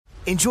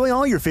Enjoy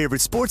all your favorite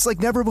sports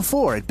like never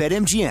before at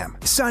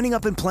BetMGM. Signing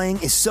up and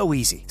playing is so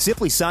easy.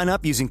 Simply sign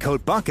up using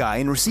code Buckeye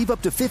and receive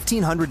up to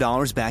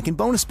 $1,500 back in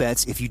bonus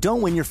bets if you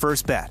don't win your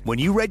first bet. When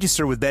you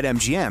register with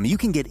BetMGM, you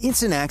can get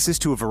instant access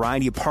to a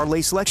variety of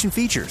parlay selection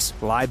features,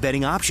 live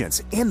betting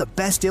options, and the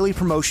best daily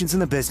promotions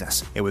in the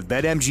business. And with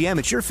BetMGM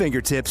at your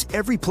fingertips,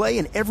 every play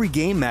and every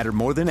game matter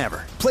more than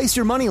ever. Place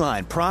your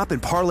moneyline, prop,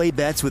 and parlay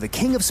bets with the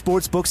king of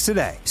sportsbooks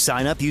today.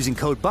 Sign up using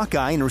code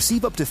Buckeye and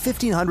receive up to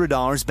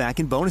 $1,500 back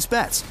in bonus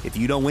bets if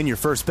you don't win your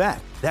first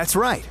bet. That's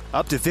right,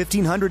 up to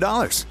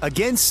 $1,500.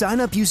 Again, sign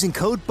up using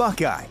code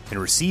Buckeye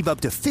and receive up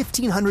to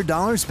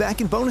 $1,500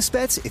 back in bonus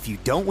bets if you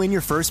don't win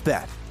your first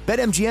bet.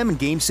 BetMGM and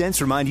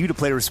GameSense remind you to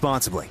play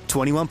responsibly.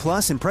 21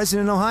 plus and present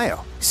in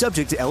Ohio.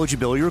 Subject to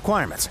eligibility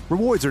requirements.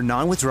 Rewards are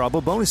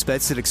non-withdrawable bonus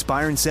bets that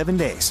expire in 7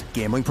 days.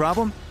 Gambling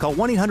problem? Call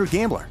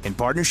 1-800-GAMBLER in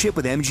partnership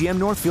with MGM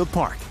Northfield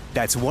Park.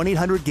 That's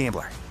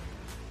 1-800-GAMBLER.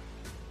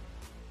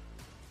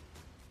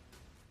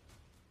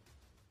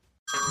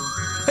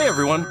 Hey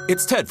everyone,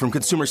 it's Ted from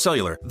Consumer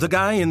Cellular, the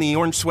guy in the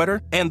orange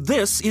sweater, and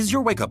this is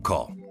your wake-up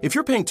call. If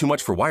you're paying too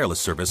much for wireless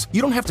service,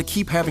 you don't have to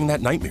keep having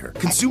that nightmare.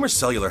 Consumer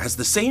Cellular has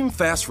the same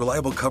fast,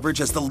 reliable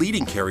coverage as the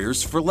leading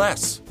carriers for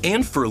less.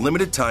 And for a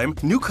limited time,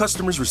 new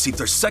customers receive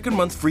their second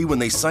month free when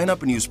they sign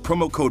up and use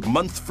promo code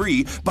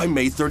MONTHFREE by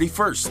May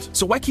 31st.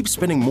 So why keep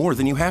spending more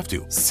than you have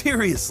to?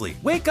 Seriously,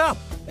 wake up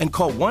and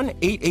call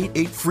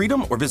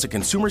 1-888-FREEDOM or visit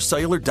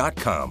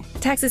consumercellular.com.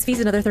 Taxes, fees,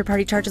 and other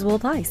third-party charges will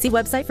apply. See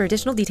website for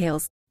additional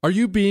details. Are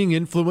you being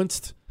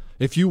influenced?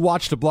 If you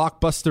watched a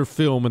blockbuster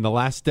film in the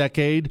last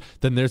decade,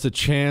 then there's a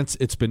chance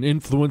it's been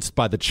influenced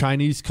by the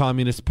Chinese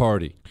Communist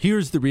Party.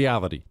 Here's the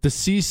reality. The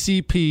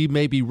CCP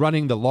may be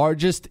running the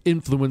largest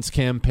influence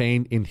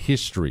campaign in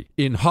history.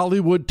 In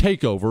Hollywood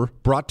Takeover,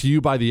 brought to you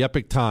by the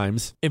Epic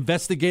Times,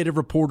 investigative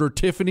reporter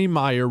Tiffany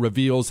Meyer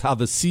reveals how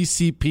the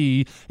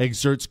CCP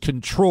exerts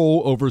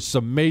control over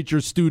some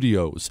major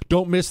studios.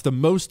 Don't miss the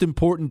most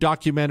important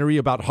documentary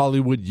about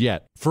Hollywood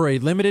yet. For a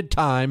limited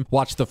time,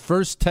 watch the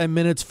first 10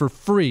 minutes for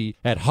free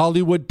at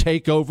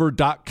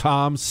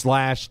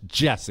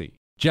HollywoodTakeover.com/Jesse.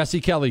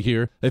 Jesse Kelly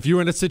here. If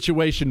you're in a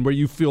situation where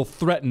you feel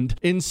threatened,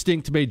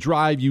 instinct may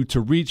drive you to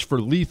reach for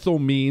lethal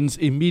means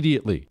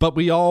immediately. But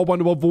we all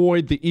want to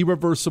avoid the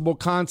irreversible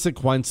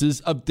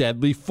consequences of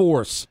deadly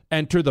force.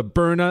 Enter the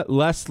Byrna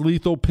less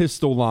lethal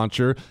pistol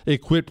launcher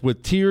equipped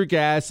with tear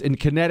gas and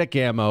kinetic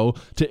ammo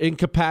to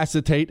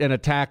incapacitate an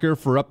attacker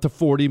for up to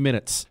 40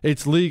 minutes.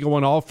 It's legal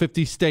in all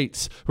 50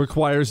 states,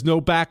 requires no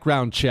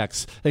background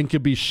checks, and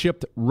can be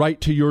shipped right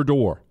to your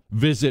door.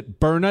 Visit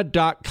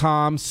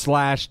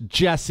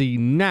Byrna.com/Jesse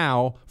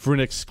now for an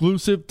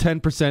exclusive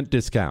 10%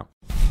 discount.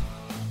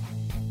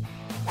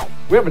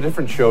 We have a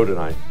different show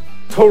tonight.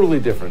 Totally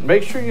different.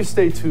 Make sure you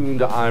stay tuned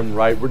to I'm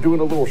Right. We're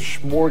doing a little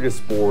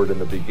smorgasbord in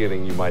the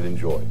beginning you might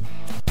enjoy.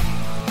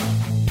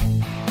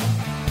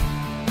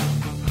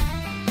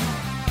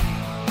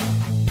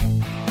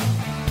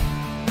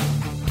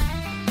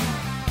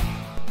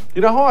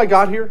 You know how I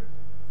got here?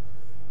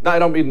 No, I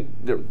don't mean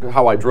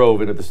how I drove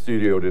into the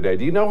studio today.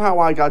 Do you know how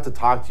I got to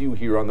talk to you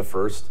here on the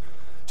first?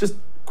 Just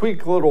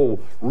quick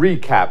little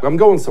recap. I'm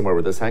going somewhere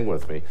with this. Hang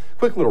with me.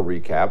 Quick little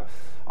recap.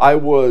 I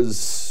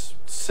was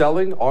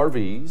selling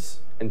RVs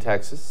in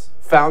Texas.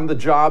 Found the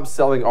job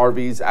selling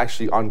RVs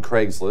actually on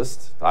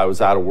Craigslist. I was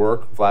out of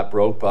work, flat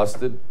broke,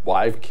 busted,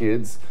 wife,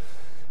 kids,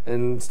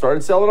 and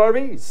started selling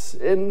RVs.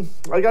 And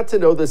I got to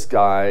know this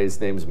guy.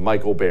 His name's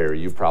Michael Berry.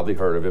 You've probably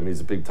heard of him.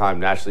 He's a big-time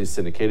nationally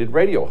syndicated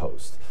radio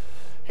host.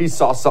 He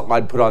saw something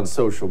I'd put on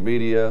social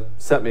media,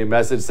 sent me a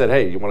message, said,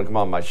 hey, you want to come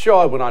on my show?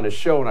 I went on his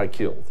show and I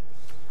killed.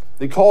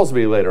 He calls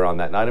me later on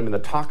that night. I'm in the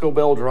Taco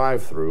Bell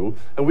drive-thru,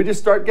 and we just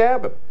start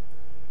gabbing.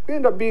 We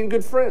end up being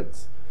good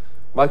friends.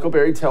 Michael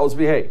Berry tells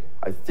me, hey,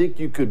 I think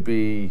you could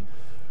be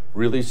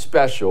really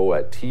special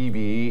at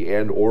TV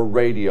and or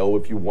radio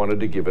if you wanted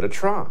to give it a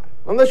try,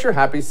 unless you're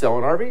happy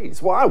selling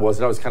RVs. Well, I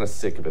wasn't. I was kind of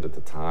sick of it at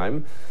the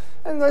time.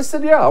 And I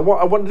said, yeah, I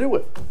want to do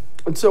it.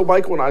 And so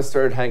Michael and I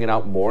started hanging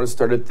out more and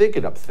started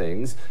thinking up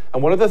things.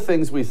 And one of the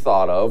things we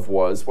thought of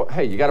was, well,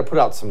 hey, you got to put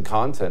out some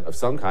content of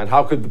some kind.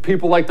 How could the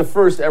people like the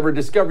first ever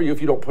discover you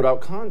if you don't put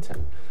out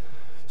content?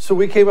 So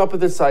we came up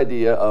with this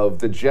idea of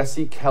the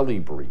Jesse Kelly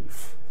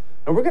Brief.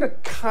 And we're going to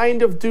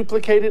kind of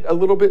duplicate it a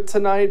little bit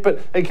tonight. But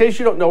in case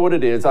you don't know what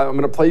it is, I'm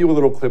going to play you a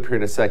little clip here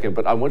in a second.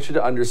 But I want you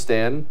to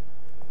understand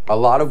a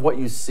lot of what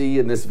you see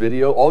in this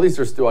video, all these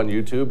are still on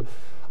YouTube.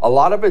 A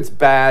lot of it's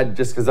bad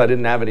just because I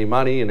didn't have any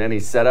money and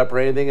any setup or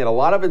anything, and a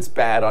lot of it's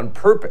bad on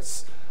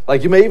purpose.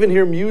 Like you may even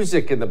hear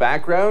music in the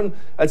background.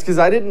 That's because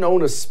I didn't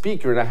own a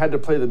speaker and I had to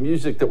play the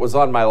music that was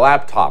on my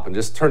laptop and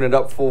just turn it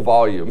up full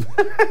volume.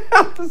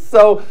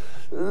 So,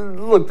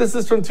 look, this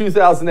is from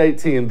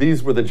 2018.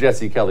 These were the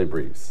Jesse Kelly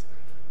Briefs.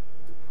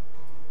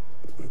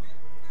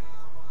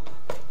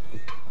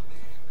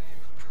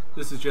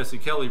 This is Jesse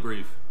Kelly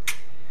Brief.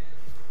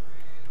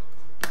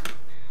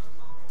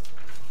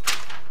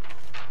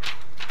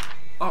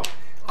 Oh,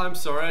 I'm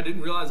sorry, I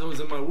didn't realize I was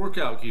in my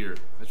workout gear.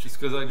 That's just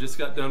because I just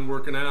got done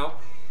working out.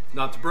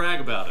 Not to brag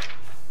about it.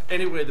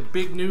 Anyway, the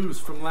big news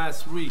from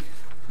last week.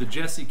 The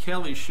Jesse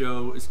Kelly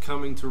Show is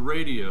coming to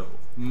radio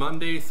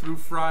Monday through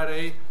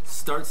Friday,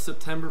 starts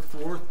September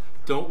 4th.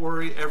 Don't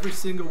worry, every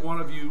single one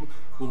of you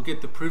will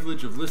get the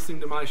privilege of listening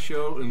to my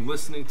show and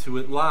listening to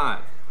it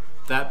live.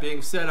 That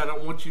being said, I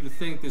don't want you to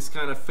think this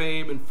kind of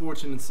fame and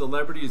fortune and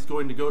celebrity is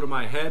going to go to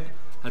my head.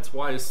 That's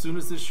why as soon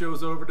as this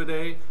show's over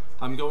today,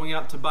 I'm going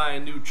out to buy a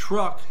new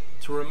truck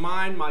to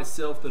remind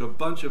myself that a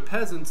bunch of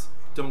peasants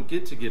don't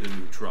get a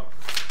new truck.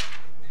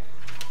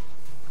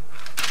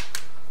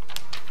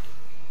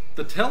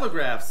 The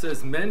Telegraph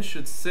says men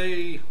should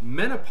say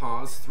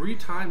menopause 3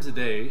 times a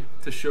day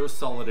to show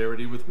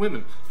solidarity with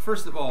women.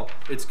 First of all,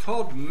 it's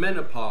called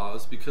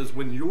menopause because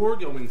when you're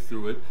going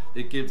through it,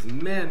 it gives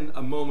men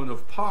a moment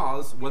of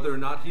pause whether or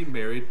not he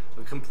married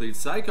a complete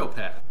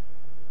psychopath.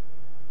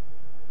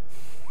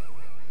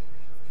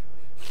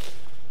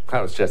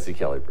 That was Jesse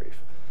Kelly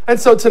brief.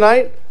 And so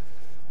tonight,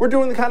 we're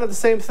doing kind of the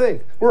same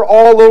thing. We're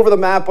all over the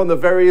map on the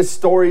various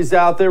stories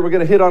out there. We're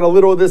going to hit on a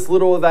little of this,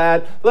 little of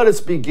that. Let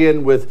us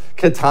begin with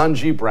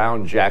Ketanji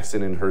Brown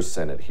Jackson in her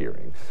Senate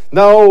hearing.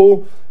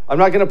 No, I'm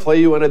not going to play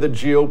you into the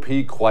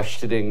GOP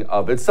questioning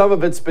of it. Some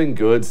of it's been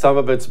good. Some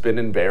of it's been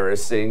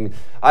embarrassing.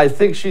 I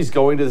think she's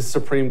going to the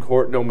Supreme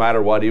Court no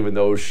matter what, even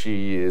though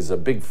she is a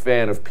big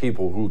fan of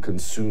people who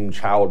consume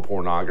child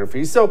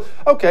pornography. So,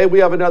 okay, we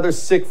have another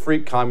sick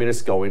freak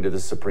communist going to the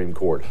Supreme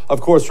Court.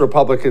 Of course,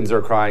 Republicans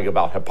are crying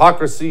about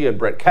hypocrisy and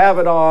Brett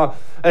Kavanaugh,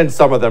 and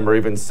some of them are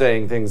even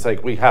saying things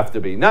like, we have to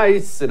be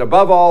nice, and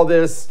above all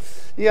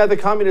this, yeah, the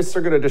communists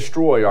are going to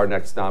destroy our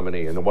next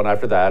nominee, and the one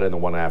after that, and the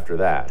one after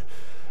that.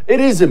 It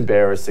is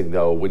embarrassing,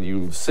 though, when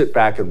you sit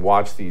back and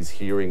watch these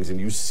hearings and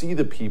you see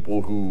the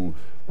people who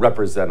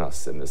represent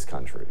us in this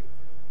country.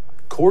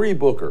 Cory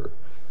Booker,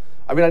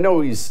 I mean, I know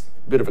he's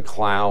a bit of a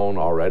clown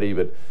already,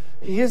 but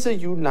he is a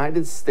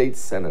United States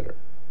senator.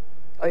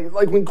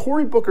 Like when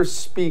Cory Booker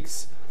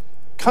speaks,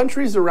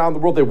 countries around the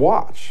world, they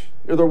watch.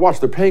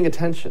 They're paying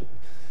attention.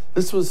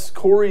 This was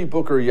Cory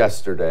Booker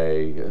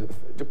yesterday.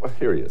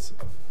 Here he is.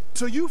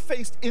 So you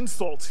faced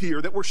insults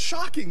here that were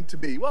shocking to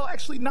me. Well,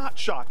 actually not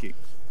shocking.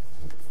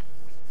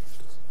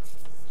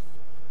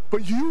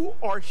 But you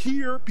are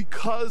here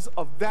because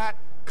of that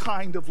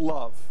kind of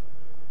love.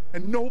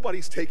 And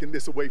nobody's taken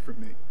this away from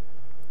me.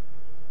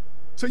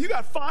 So you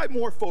got 5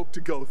 more folk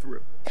to go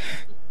through.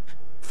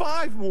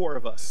 5 more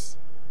of us.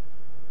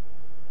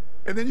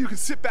 And then you can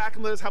sit back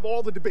and let us have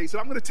all the debates.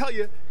 And I'm going to tell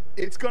you,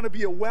 it's going to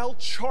be a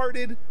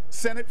well-charted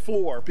Senate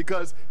floor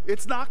because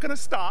it's not going to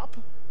stop.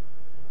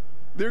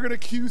 They're going to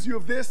accuse you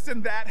of this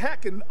and that.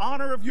 Heck, in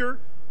honor of your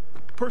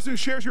person who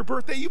shares your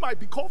birthday, you might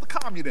be called a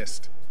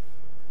communist.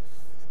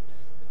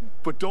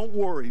 But don't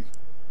worry,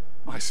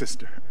 my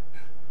sister.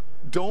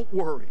 Don't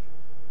worry.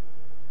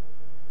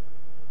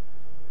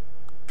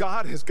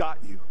 God has got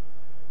you.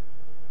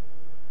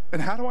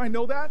 And how do I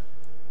know that?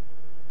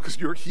 Because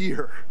you're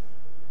here.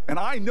 And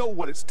I know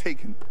what it's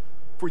taken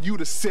for you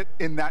to sit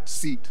in that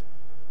seat.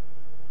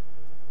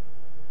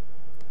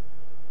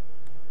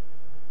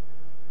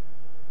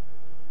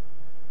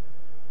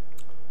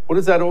 What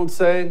is that old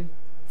saying?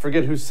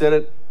 Forget who said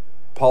it.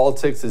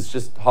 Politics is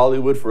just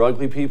Hollywood for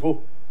ugly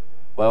people.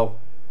 Well,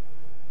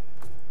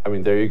 I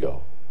mean, there you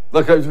go.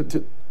 Look,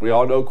 we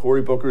all know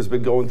Cory Booker's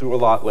been going through a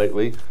lot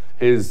lately.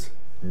 His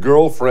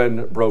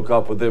girlfriend broke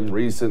up with him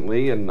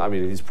recently, and I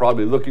mean, he's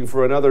probably looking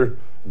for another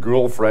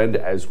girlfriend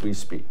as we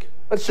speak.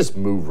 Let's just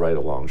move right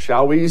along,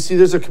 shall we? You see,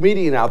 there's a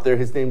comedian out there.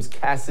 His name's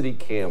Cassidy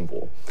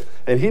Campbell,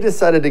 and he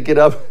decided to get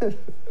up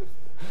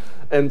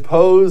and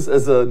pose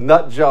as a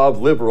nut job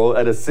liberal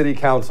at a city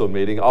council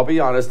meeting. I'll be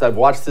honest, I've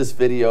watched this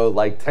video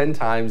like 10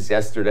 times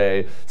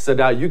yesterday, so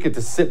now you get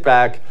to sit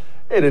back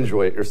and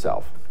enjoy it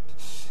yourself.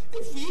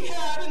 If we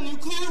had a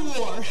nuclear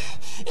war,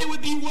 it would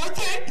be worth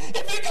it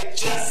if it could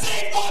just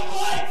save one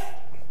life.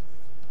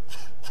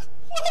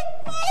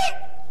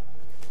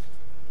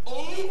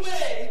 Only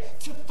way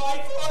to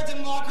fight for our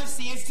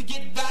democracy is to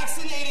get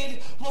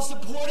vaccinated while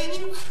supporting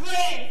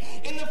Ukraine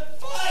in the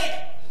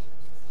fight.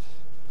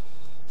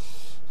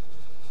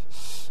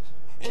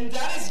 And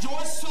that is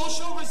your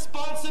social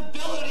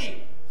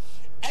responsibility.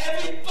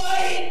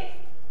 Everybody.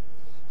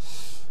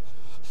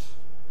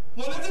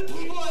 One of the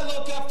people I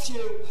look up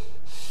to,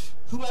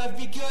 who I've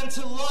begun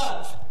to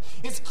love,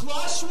 is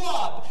Klaus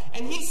Schwab,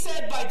 and he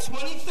said by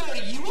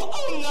 2030, you will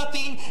own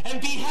nothing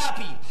and be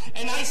happy.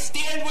 And I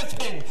stand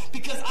with him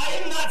because I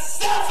am not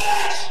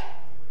selfish.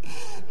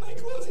 My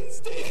closing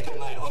statement,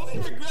 my only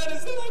regret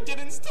is that I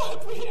didn't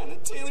stop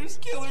Breonna Taylor's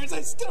killers.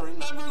 I still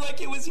remember like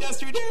it was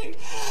yesterday.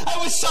 I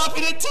was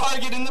shopping at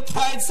Target in the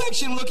Pride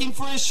section looking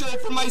for a shirt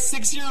for my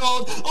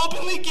 6-year-old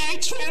openly gay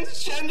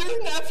transgender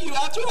nephew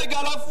after I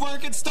got off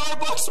work at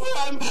Starbucks where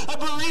I'm a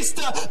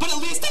barista. But at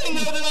least I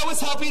know that I was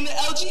helping the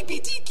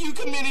LGBTQ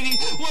community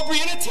while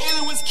Breonna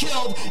Taylor was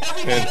killed.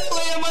 Every night I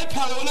lay on my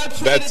pillow and I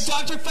pray that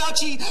Dr.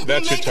 Fauci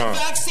will make a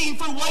vaccine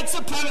for white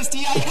supremacy.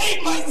 I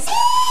hate myself!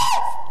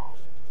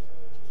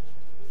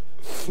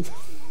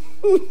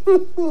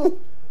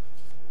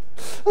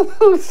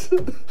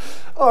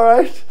 All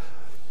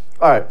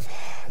right.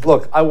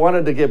 Look, I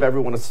wanted to give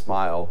everyone a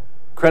smile.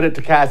 Credit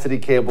to Cassidy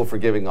Campbell for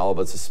giving all of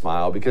us a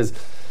smile, because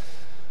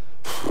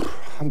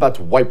I'm about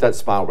to wipe that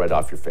smile right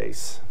off your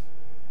face.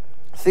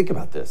 Think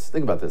about this.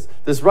 Think about this.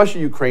 This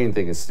Russia-Ukraine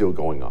thing is still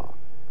going on.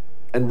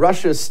 And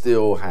Russia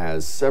still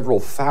has several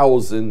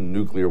thousand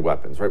nuclear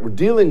weapons, right? We're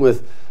dealing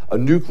with a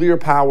nuclear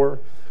power.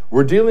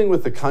 We're dealing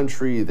with a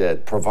country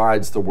that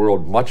provides the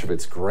world much of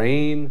its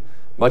grain,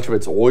 much of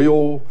its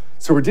oil.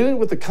 So we're dealing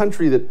with a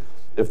country that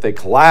if they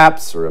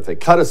collapse or if they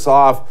cut us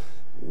off,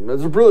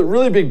 it's a really,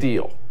 really big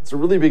deal. It's a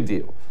really big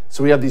deal.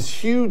 So we have these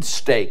huge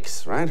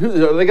stakes, right? Are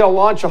they going to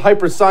launch a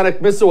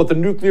hypersonic missile with a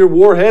nuclear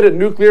warhead at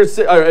New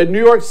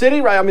York City,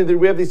 right? I mean,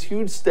 we have these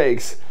huge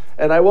stakes.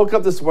 And I woke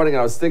up this morning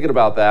and I was thinking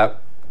about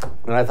that.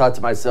 And I thought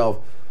to myself,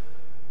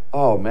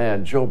 oh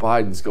man, Joe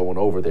Biden's going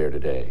over there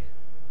today.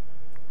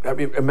 I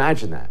mean,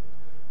 imagine that.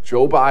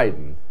 Joe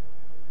Biden,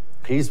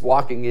 he's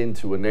walking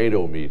into a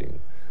NATO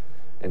meeting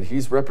and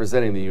he's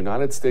representing the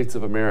United States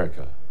of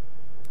America.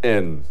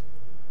 And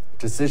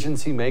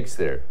decisions he makes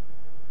there,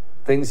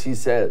 things he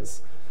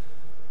says,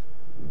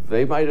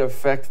 they might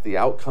affect the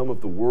outcome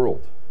of the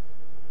world.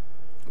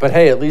 But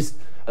hey, at least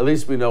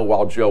we know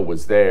while Joe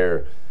was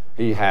there,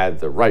 he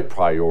had the right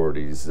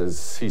priorities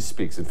as he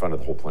speaks in front of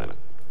the whole planet.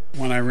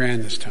 When I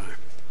ran this time,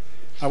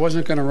 I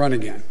wasn't going to run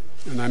again,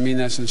 and I mean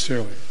that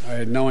sincerely. I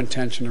had no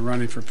intention of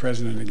running for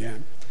president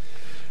again.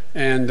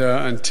 And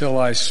until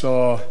I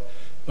saw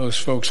those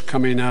folks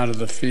coming out of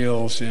the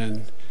fields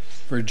in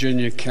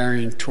Virginia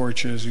carrying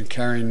torches and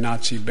carrying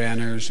Nazi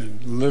banners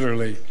and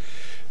literally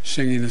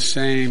singing the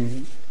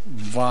same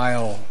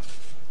vile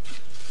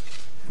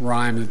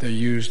rhyme that they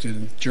used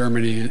in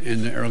Germany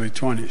in the early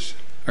 20s,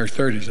 or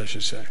 30s, I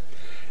should say.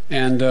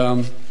 And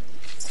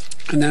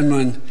then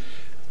when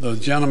the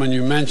gentleman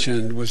you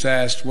mentioned was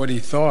asked what he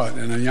thought,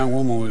 and a young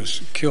woman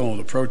was killed,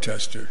 a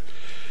protester,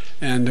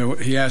 and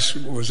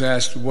was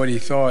asked what he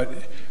thought,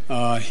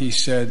 he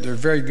said, "They're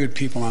very good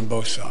people on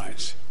both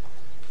sides."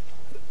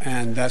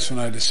 And that's when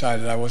I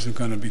decided I wasn't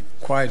going to be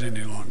quiet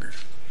any longer.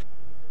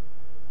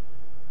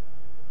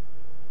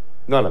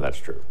 None of that's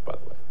true, by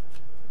the way.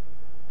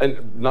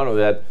 And none of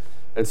that,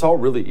 it's all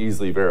really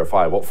easily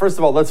verifiable. First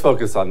of all, let's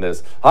focus on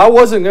this. I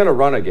wasn't going to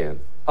run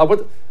again.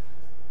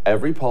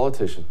 Every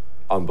politician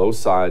on both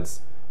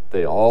sides,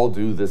 they all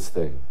do this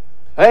thing.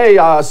 Hey,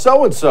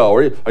 so-and-so,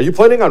 are you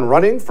planning on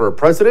running for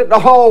president?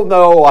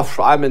 No,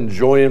 I'm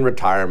enjoying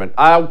retirement.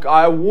 I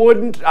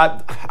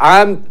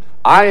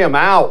am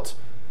out.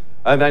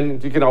 And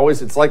then you can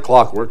always, it's like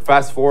clockwork,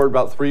 fast forward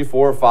about 3,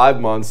 4,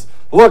 5 months.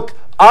 Look,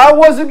 I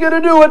wasn't going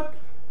to do it.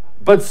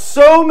 But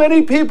so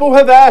many people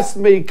have asked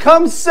me,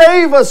 come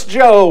save us,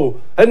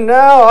 Joe. And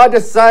now I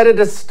decided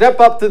to step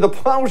up to the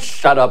oh,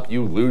 shut up,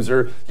 you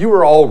loser. You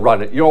were all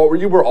running. You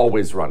were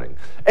always running.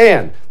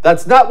 And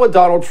that's not what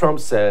Donald Trump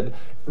said.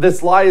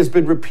 This lie has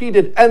been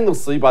repeated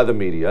endlessly by the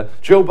media.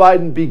 Joe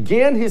Biden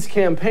began his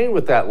campaign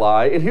with that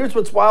lie. And here's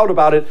what's wild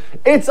about it.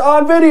 It's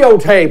on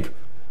videotape.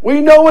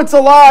 We know it's a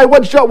lie.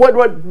 What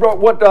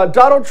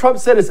Donald Trump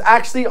said is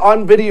actually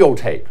on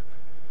videotape.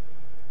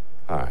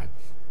 All right.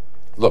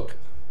 Look.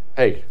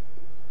 Hey,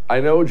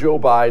 I know Joe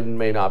Biden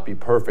may not be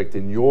perfect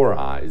in your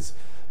eyes,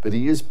 but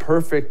he is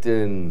perfect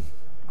in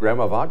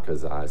Grandma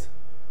Vodka's eyes.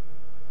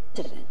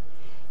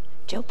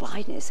 Joe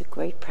Biden is a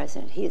great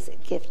president. He is a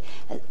gift.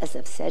 As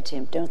I've said to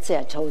him, don't say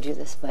I told you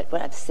this, but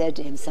what I've said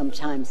to him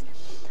sometimes,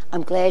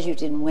 I'm glad you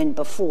didn't win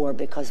before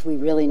because we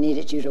really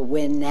needed you to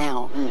win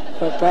now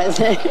for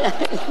president.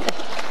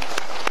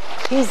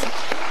 He's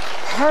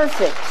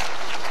perfect.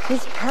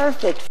 He's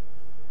perfect.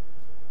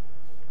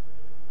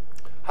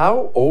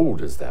 How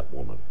old is that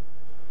woman?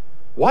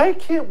 Why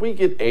can't we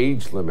get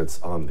age limits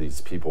on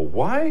these people?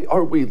 Why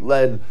are we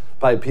led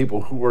by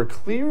people who are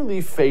clearly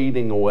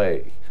fading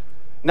away?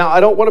 Now, I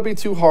don't want to be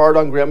too hard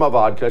on Grandma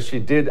Vodka. She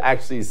did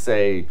actually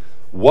say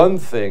one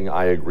thing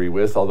I agree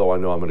with, although I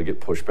know I'm going to get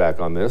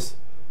pushback on this.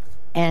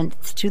 And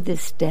to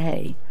this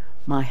day,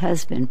 my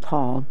husband,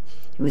 Paul,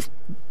 who was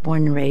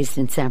born and raised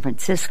in San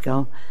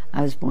Francisco,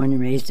 I was born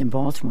and raised in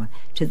Baltimore.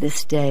 To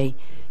this day,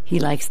 he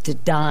likes to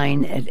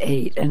dine at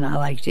 8, and I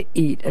like to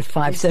eat at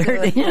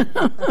 5:30,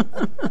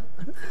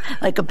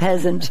 like a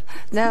peasant.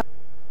 No.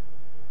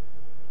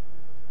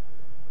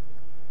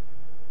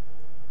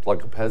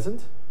 Like a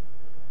peasant?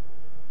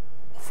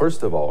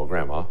 First of all,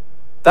 Grandma,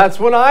 that's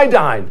when I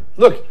dine.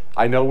 Look,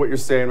 I know what you're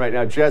saying right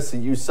now, Jesse,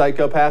 you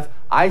psychopath.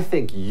 I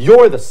think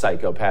you're the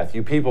psychopath,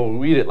 you people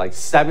who eat at like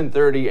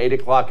 7:30, 8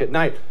 o'clock at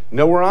night.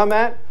 Know where I'm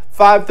at?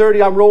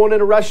 5:30, I'm rolling in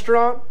a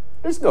restaurant.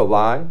 There's no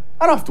line.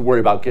 I don't have to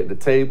worry about getting a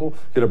table.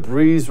 Gonna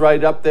breeze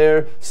right up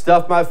there,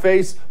 stuff my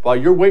face while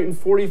you're waiting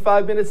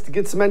 45 minutes to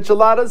get some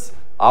enchiladas.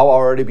 I'll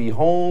already be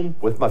home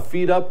with my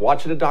feet up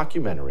watching a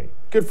documentary.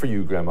 Good for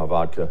you, Grandma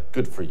Vodka.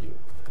 Good for you.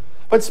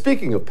 But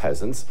speaking of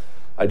peasants,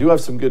 I do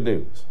have some good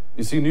news.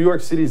 You see, New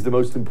York City is the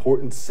most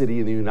important city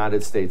in the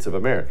United States of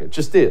America. It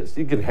just is.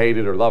 You can hate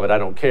it or love it. I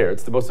don't care.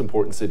 It's the most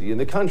important city in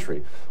the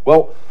country.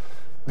 Well,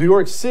 New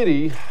York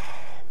City,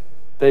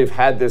 they've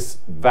had this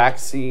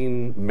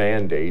vaccine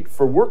mandate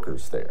for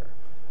workers there.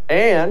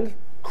 And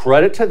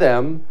credit to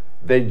them,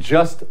 they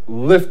just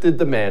lifted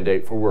the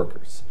mandate for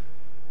workers.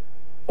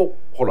 Oh,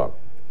 hold on.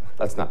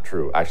 That's not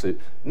true. Actually,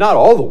 not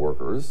all the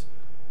workers.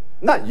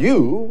 Not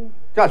you.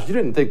 Gosh, you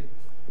didn't think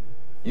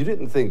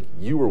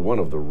you were one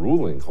of the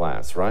ruling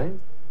class, right?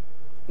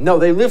 No,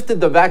 they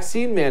lifted the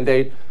vaccine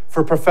mandate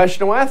for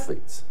professional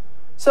athletes.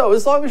 So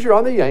as long as you're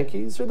on the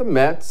Yankees or the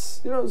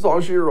Mets, as long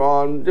as you're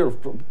on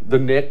the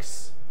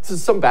Knicks,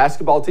 some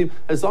basketball team,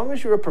 as long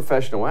as you're a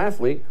professional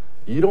athlete,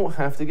 you don't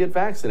have to get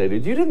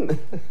vaccinated. You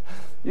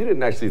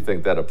didn't actually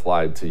think that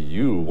applied to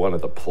you, one of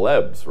the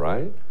plebs,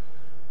 right?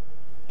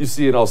 You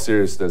see, in all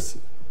seriousness,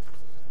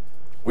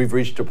 we've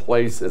reached a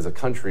place as a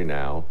country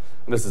now,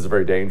 and this is a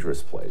very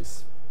dangerous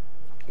place,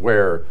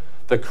 where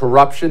the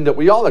corruption that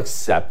we all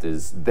accept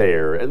is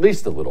there, at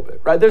least a little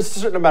bit, right? There's a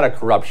certain amount of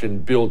corruption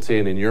built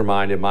in your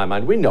mind, in my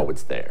mind. We know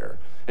it's there.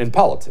 In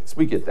politics,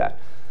 we get that.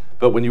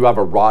 But when you have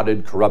a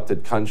rotted,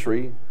 corrupted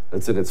country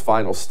that's in its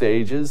final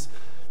stages,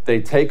 they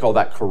take all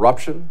that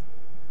corruption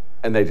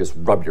and they just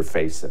rub your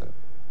face in it.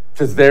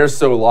 Because they're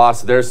so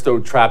lost, they're so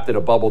trapped in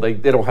a bubble, they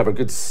don't have a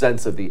good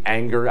sense of the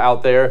anger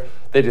out there.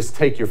 They just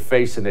take your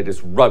face and they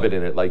just rub it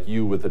in it like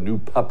you with a new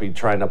puppy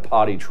trying to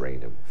potty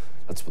train him.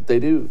 That's what they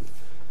do.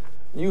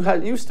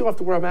 You still have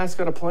to wear a mask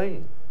on a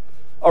plane.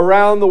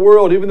 Around the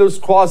world, even those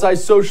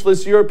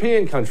quasi-socialist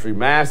European countries,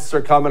 masks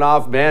are coming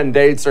off,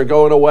 mandates are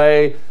going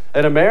away.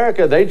 In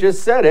America, they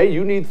just said, hey,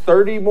 you need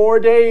 30 more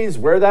days.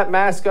 Wear that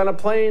mask on a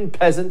plane,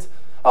 peasant.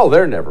 Oh,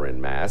 they're never in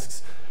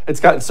masks.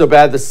 It's gotten so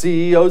bad the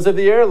CEOs of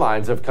the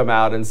airlines have come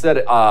out and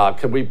said,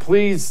 can we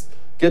please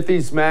get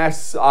these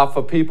masks off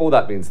of people?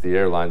 That means the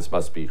airlines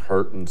must be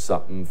hurting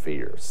something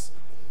fierce.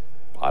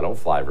 I don't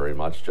fly very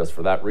much just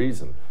for that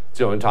reason. It's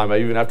the only time I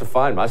even have to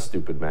find my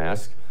stupid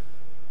mask.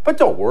 But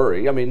don't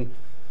worry. I mean,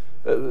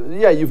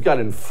 you've got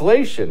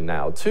inflation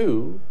now,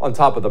 too, on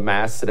top of the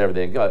masks and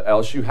everything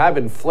else. You have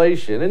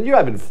inflation, and you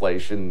have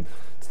inflation.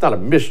 It's not a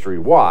mystery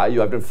why.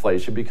 You have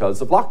inflation because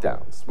of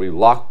lockdowns. We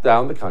locked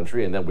down the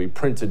country, and then we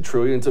printed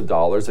trillions of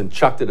dollars and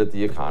chucked it at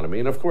the economy.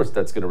 And, of course,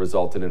 that's going to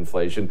result in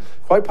inflation,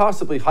 quite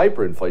possibly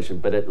hyperinflation,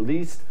 but at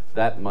least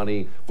that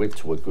money went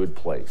to a good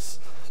place.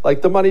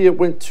 Like the money it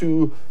went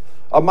to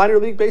a minor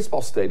league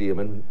baseball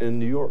stadium in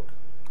New York.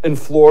 In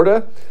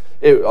Florida,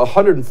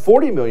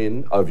 $140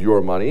 million of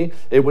your money,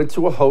 it went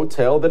to a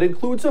hotel that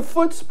includes a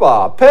foot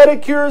spa.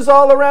 Pedicures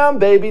all around,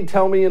 baby.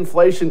 Tell me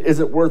inflation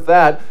isn't worth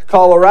that.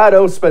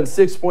 Colorado spent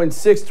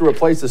 $6.6 to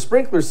replace the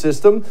sprinkler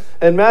system,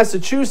 and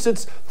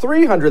Massachusetts,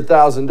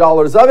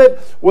 $300,000 of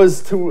it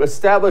was to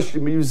establish a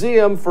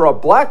museum for a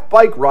black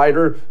bike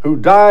rider who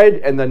died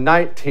in the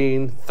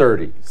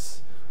 1930s.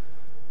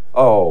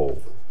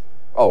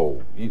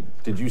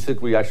 Did you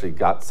think we actually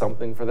got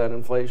something for that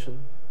inflation?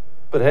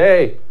 But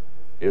hey,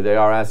 here they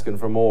are asking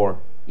for more.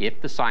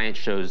 If the science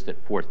shows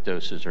that fourth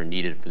doses are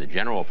needed for the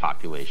general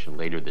population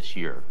later this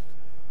year,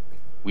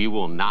 we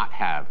will not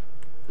have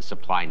the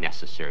supply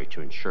necessary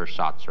to ensure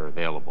shots are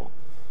available,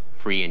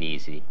 free and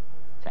easy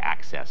to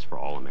access for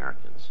all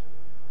Americans.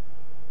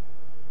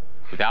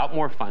 Without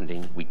more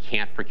funding, we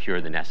can't procure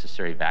the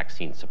necessary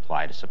vaccine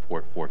supply to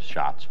support fourth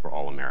shots for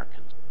all Americans.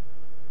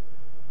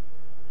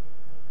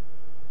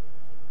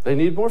 They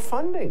need more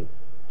funding.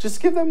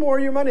 Just give them more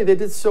of your money. They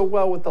did so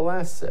well with the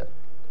last set.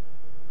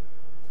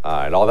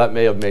 And all that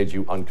may have made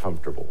you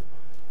uncomfortable,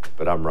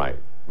 but I'm right.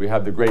 We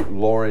have the great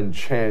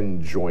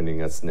Chen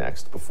joining us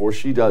next. Before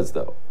she does,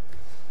 though,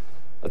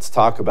 let's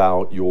talk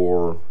about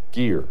your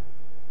gear,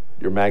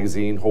 your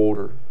magazine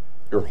holder,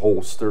 your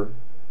holster,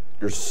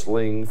 your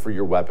sling for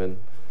your weapon.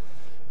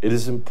 It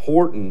is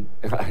important,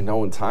 and I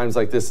know in times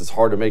like this it's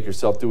hard to make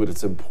yourself do it,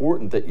 it's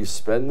important that you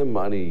spend the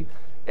money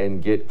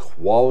and get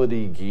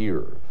quality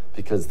gear,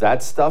 because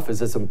that stuff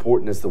is as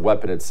important as the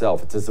weapon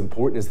itself. It's as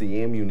important as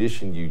the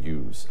ammunition you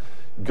use.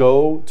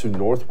 Go to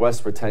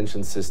Northwest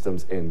Retention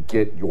Systems and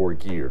get your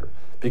gear,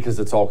 because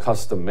it's all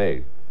custom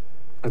made.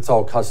 It's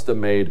all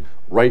custom made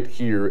right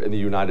here in the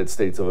United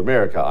States of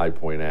America, I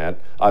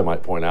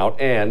might point out,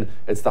 and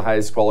it's the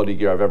highest quality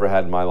gear I've ever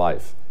had in my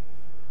life.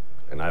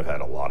 And I've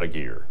had a lot of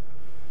gear.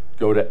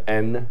 Go to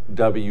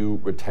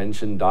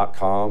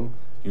nwretention.com,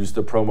 use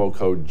the promo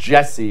code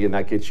Jesse, and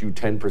that gets you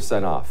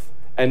 10% off.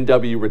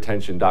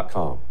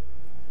 nwretention.com.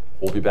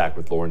 We'll be back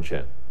with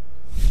Chen.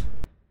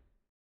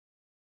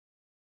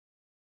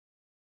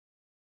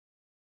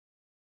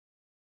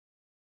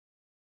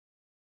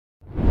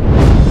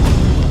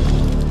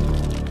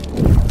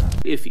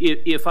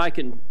 If I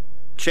can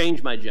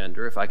change my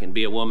gender, if I can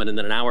be a woman, and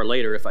then an hour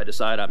later, if I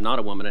decide I'm not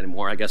a woman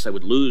anymore, I guess I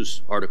would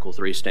lose Article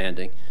 3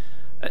 standing.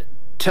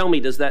 Tell me,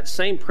 does that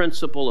same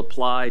principle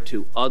apply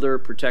to other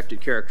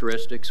protected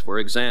characteristics? For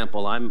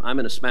example, I'm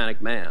an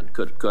Hispanic man.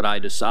 Could I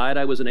decide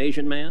I was an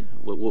Asian man?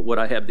 Would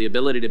I have the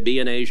ability to be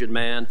an Asian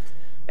man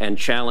and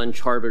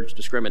challenge Harvard's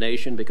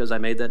discrimination because I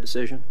made that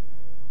decision?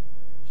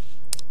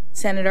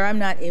 Senator, I'm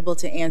not able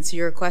to answer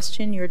your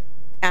question. You're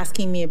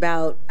asking me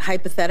about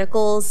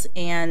hypotheticals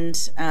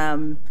and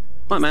I'm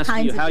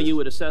asking you how you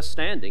would assess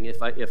standing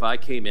if I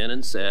came in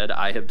and said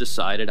I have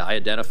decided I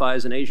identify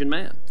as an Asian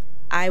man.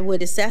 I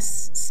would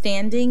assess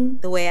standing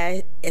the way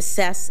I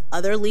assess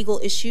other legal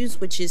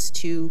issues, which is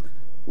to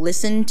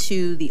listen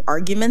to the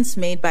arguments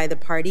made by the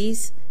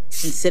parties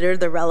consider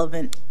the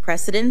relevant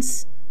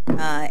precedents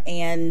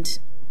and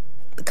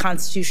the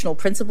constitutional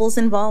principles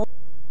involved.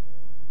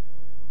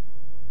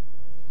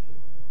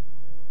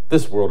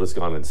 This world has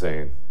gone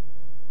insane.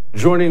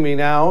 Joining me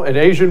now, an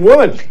Asian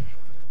woman.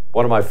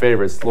 One of my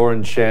favorites,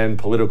 Lauren Chen,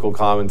 political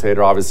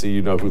commentator. Obviously,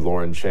 you know who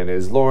Lauren Chen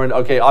is. Lauren,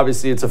 okay,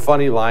 obviously it's a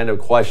funny line of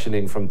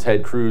questioning from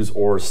Ted Cruz,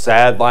 or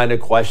sad line of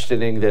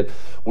questioning, that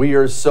we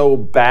are so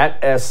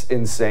bat-ass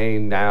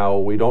insane now.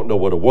 We don't know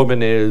what a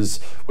woman is.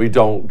 We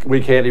don't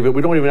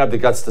even have the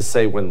guts to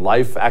say when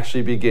life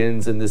actually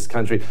begins in this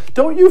country.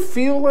 Don't you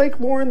feel like,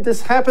 Lauren,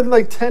 this happened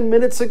like 10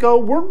 minutes ago?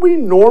 Weren't we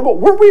normal?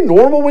 Weren't we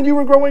normal when you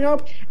were growing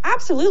up?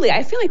 Absolutely.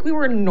 I feel like we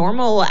were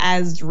normal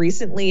as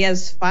recently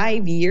as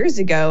 5 years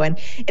ago. And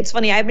it's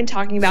funny, I've been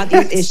talking about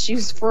these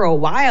issues for a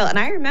while. And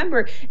I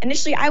remember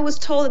initially I was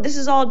told that this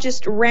is all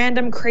just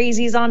random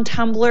crazies on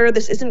Tumblr.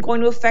 This isn't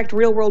going to affect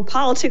real world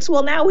politics.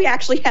 Well, now we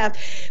actually have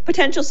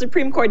potential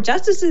Supreme Court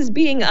justices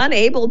being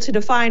unable to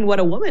define what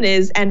a woman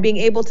is and being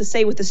able to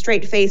say with a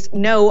straight face,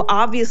 no,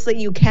 obviously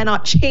you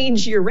cannot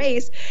change your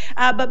race.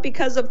 But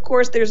because, of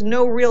course, there's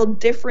no real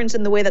difference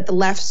in the way that the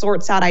left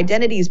sorts out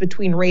identities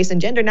between race and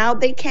gender, now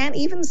they can't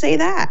even say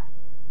that.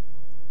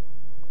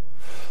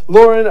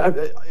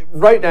 Lauren,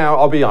 right now,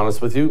 I'll be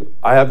honest with you,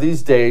 I have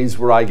these days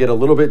where I get a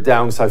little bit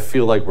down because I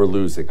feel like we're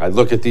losing. I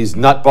look at these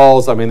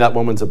nutballs. I mean, that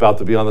woman's about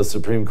to be on the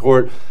Supreme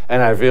Court,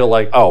 and I feel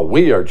like, oh,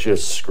 we are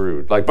just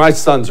screwed. Like, my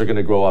sons are going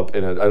to grow up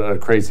in a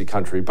crazy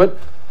country. But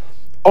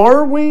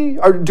are we?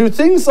 Do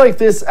things like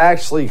this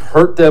actually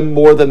hurt them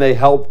more than they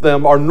help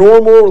them? Are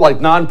normal,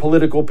 like,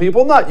 non-political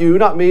people, not you,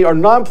 not me, are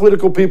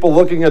non-political people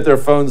looking at their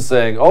phones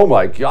saying, oh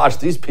my gosh,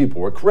 these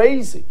people are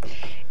crazy?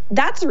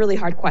 That's a really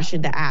hard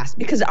question to ask,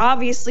 because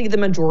obviously the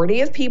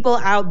majority of people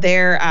out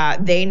there,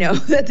 they know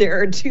that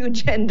there are two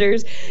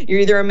genders.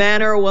 You're either a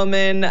man or a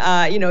woman.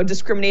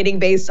 Discriminating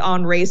based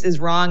on race is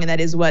wrong. And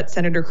that is what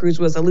Senator Cruz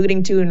was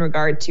alluding to in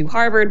regard to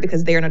Harvard,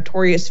 because they are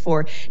notorious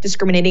for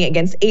discriminating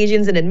against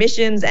Asians in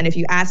admissions. And if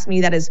you ask me,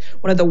 that is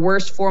one of the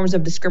worst forms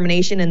of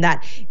discrimination, and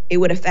that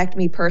it would affect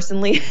me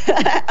personally,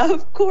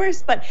 of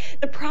course. But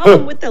the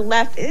problem with the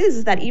left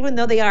is that even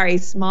though they are a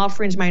small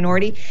fringe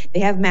minority, they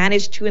have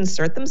managed to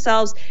insert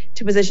themselves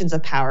to positions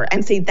of power.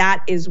 And see,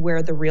 that is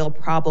where the real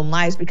problem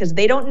lies, because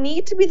they don't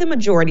need to be the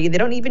majority. They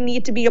don't even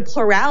need to be a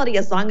plurality.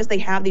 As long as they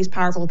have these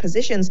powerful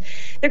positions,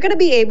 they're going to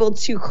be able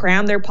to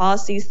cram their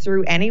policies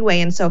through anyway.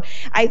 And so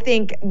I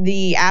think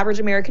the average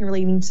American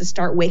really needs to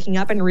start waking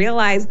up and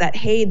realize that,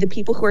 hey, the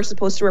people who are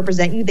supposed to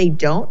represent you, they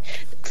don't.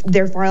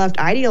 They're far left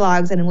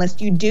ideologues, and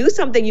unless you do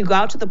something, you go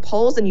out to the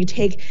polls and you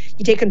take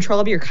control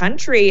of your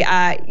country,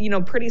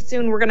 pretty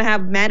soon we're going to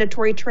have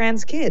mandatory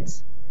trans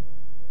kids.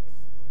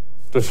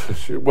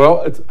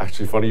 Well, it's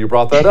actually funny you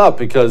brought that up,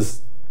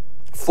 because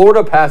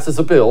Florida passes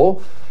a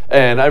bill,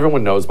 and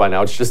everyone knows by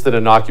now it's just an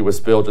innocuous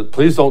bill. Just,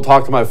 please don't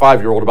talk to my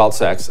 5-year-old about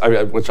sex,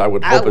 which I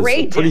would hope is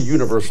a pretty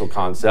universal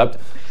concept.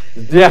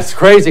 Yes,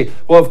 crazy.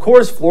 Well, of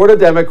course, Florida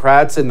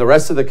Democrats and the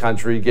rest of the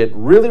country get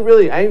really,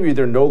 really angry.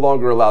 They're no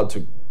longer allowed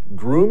to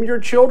groom your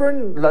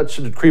children. That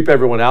should creep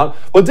everyone out.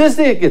 Well,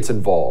 Disney gets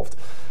involved.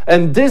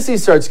 And Disney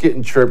starts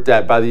getting chirped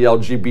at by the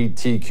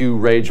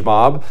LGBTQ rage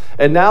mob.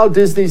 And now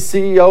Disney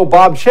CEO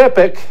Bob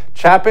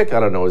Chapek, I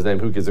don't know his name,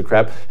 who gives a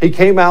crap, he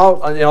came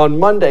out on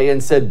Monday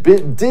and said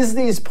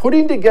Disney's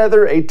putting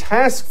together a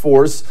task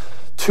force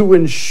to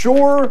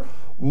ensure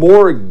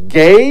more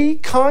gay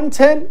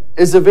content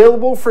is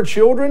available for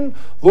children.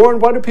 Lauren,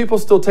 why do people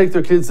still take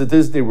their kids to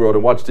Disney World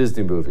and watch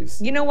Disney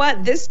movies? You know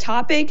what? This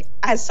topic,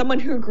 as someone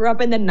who grew up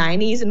in the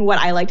 90s and what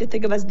I like to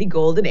think of as the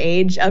golden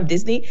age of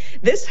Disney,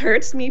 this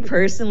hurts me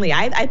personally.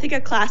 I think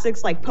of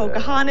classics like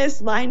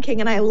Pocahontas, Lion King,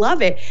 and I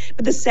love it.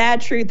 But the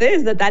sad truth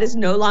is that is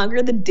no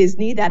longer the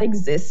Disney that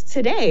exists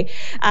today.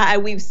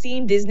 We've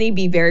seen Disney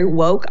be very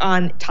woke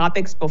on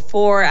topics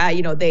before.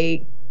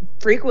 They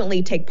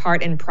frequently take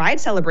part in pride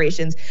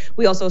celebrations.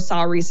 We also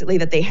saw recently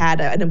that they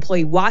had an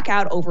employee walk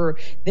out over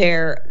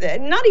their,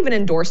 not even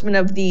endorsement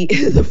of the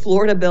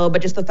Florida bill,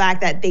 but just the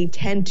fact that they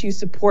tend to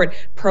support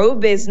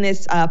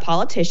pro-business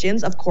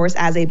politicians, of course,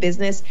 as a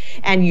business.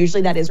 And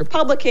usually that is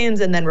Republicans,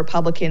 and then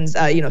Republicans,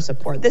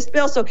 support this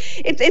bill. So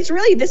it's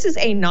really, this is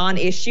a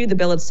non-issue. The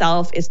bill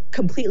itself is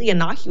completely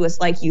innocuous,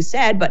 like you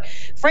said. But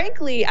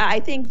frankly, I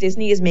think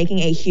Disney is making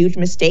a huge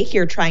mistake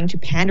here, trying to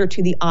pander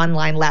to the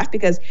online left,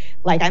 because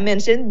like I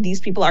mentioned, these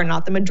people are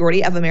not the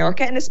majority of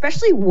America, and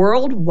especially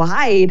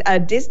worldwide.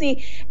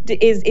 Disney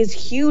is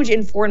huge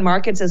in foreign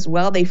markets as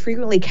well. They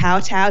frequently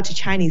kowtow to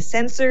Chinese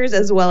censors,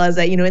 as well as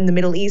in the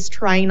Middle East,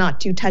 trying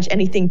not to touch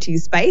anything too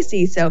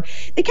spicy. So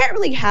they can't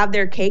really have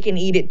their cake and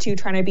eat it too,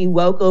 trying to be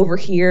woke over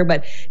here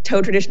but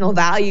toe traditional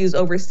values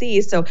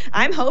overseas. So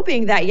I'm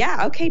hoping that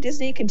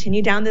Disney,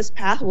 continue down this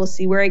path. We'll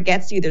see where it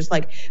gets you. There's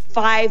like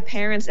 5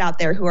 parents out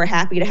there who are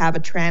happy to have a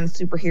trans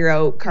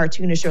superhero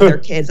cartoon to show their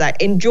kids.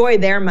 Enjoy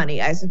their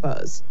money, I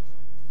suppose.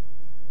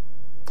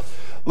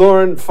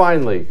 Lauren,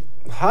 finally,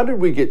 how did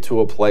we get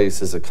to a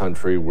place as a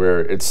country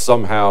where it's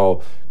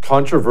somehow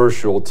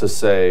controversial to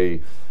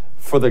say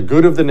for the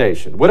good of the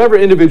nation, whatever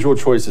individual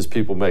choices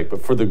people make,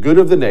 but for the good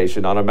of the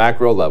nation on a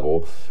macro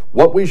level,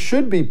 what we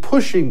should be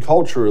pushing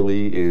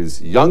culturally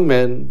is young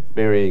men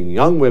marrying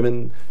young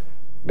women,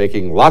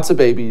 making lots of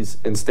babies,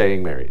 and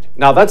staying married.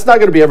 Now, that's not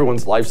going to be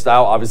everyone's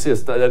lifestyle. Obviously,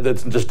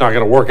 it's just not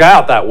going to work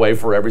out that way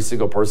for every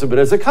single person. But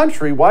as a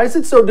country, why is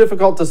it so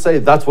difficult to say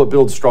that's what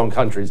builds strong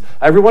countries?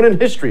 Everyone in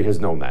history has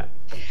known that.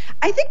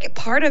 I think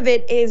part of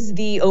it is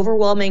the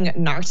overwhelming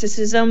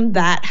narcissism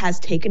that has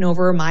taken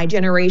over my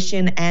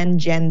generation and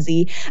Gen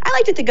Z. I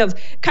like to think of,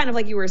 kind of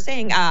like you were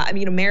saying,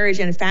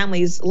 marriage and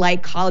families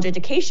like college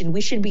education.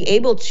 We should be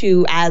able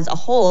to, as a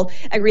whole,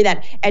 agree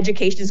that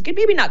education is good.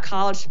 Maybe not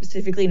college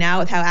specifically now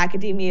with how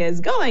academia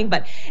is going,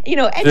 but,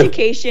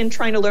 education,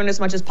 trying to learn as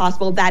much as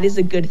possible, that is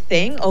a good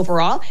thing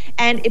overall.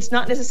 And it's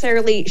not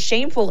necessarily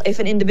shameful if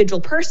an individual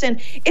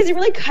person isn't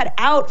really cut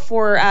out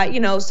for,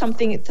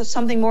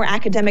 something more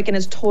academic and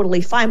is totally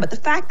fine. But the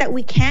fact that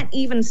we can't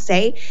even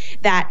say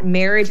that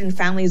marriage and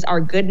families are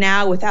good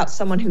now without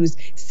someone who's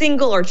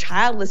single or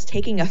childless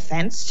taking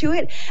offense to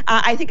it,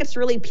 I think it's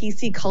really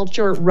PC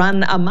culture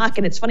run amok.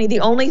 And it's funny, the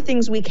only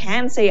things we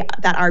can say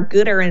that are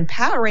good or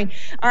empowering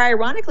are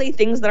ironically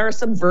things that are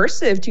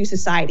subversive to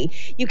society.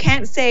 You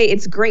can't say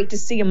it's great to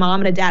see a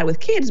mom and a dad with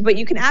kids, but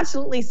you can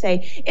absolutely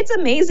say it's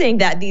amazing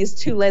that these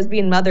two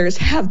lesbian mothers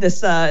have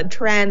this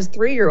trans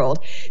 3-year-old.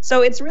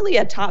 So it's really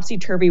a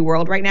topsy-turvy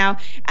world right now.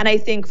 And I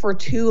think for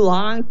too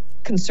long,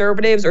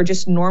 conservatives or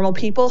just normal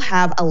people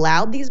have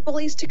allowed these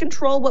bullies to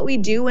control what we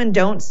do and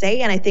don't say.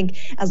 And I think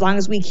as long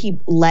as we keep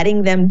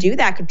letting them do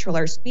that, control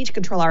our speech,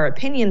 control our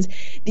opinions,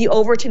 the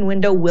Overton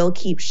window will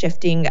keep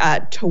shifting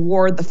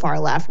toward the far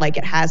left like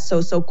it has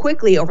so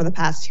quickly over the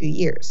past few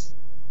years.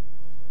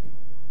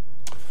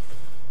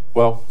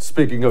 Well,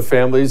 speaking of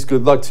families,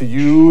 good luck to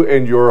you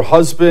and your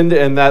husband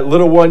and that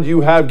little one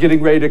you have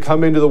getting ready to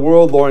come into the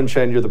world. Lauren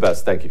Chen, you're the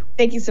best. Thank you.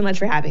 Thank you so much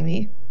for having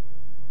me.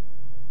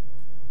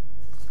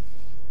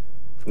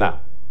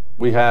 Now,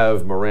 we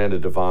have Miranda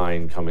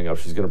Devine coming up.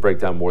 She's going to break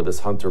down more of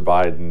this Hunter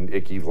Biden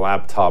icky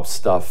laptop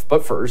stuff.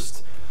 But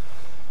first,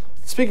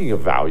 speaking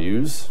of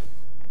values,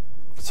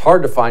 it's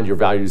hard to find your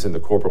values in the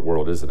corporate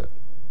world, isn't it?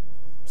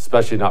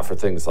 Especially not for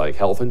things like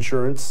health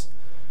insurance.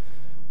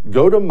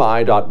 Go to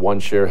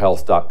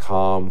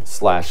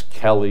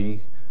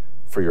my.onesharehealth.com/Kelly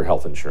for your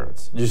health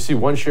insurance. You see,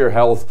 OneShare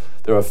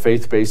Health, they're a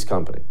faith-based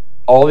company.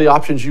 All the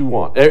options you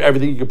want,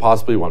 everything you could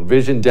possibly want,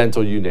 vision,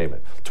 dental, you name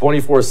it,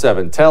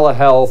 24/7,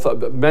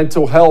 telehealth,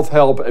 mental health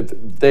help,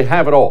 they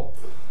have it all.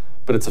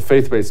 But it's a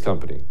faith-based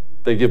company.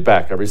 They give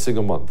back every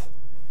single month.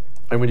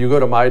 And when you go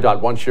to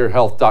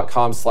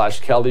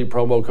my.onesharehealth.com/Kelly,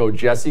 promo code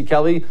Jesse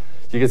Kelly,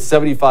 you get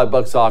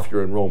 $75 off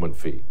your enrollment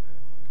fee.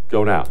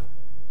 Go now.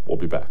 We'll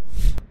be back.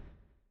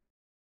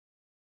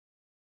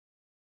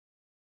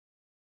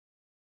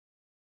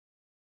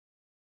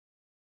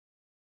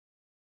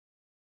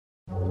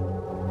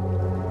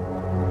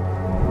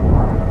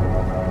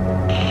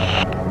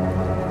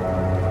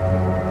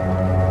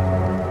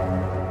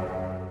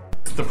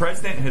 The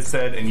president has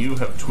said, and you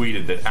have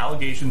tweeted, that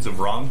allegations of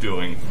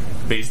wrongdoing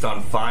based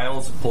on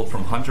files pulled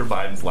from Hunter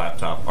Biden's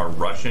laptop are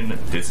Russian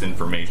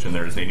disinformation.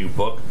 There is a new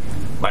book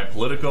by a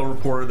Politico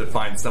reporter that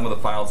finds some of the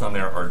files on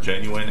there are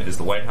genuine. Is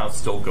the White House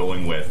still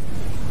going with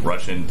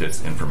Russian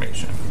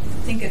disinformation?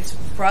 I think it's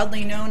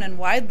broadly known and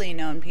widely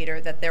known, Peter,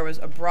 that there was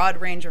a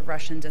broad range of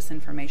Russian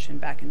disinformation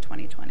back in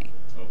 2020.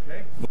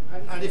 Okay.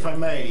 And if I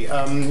may,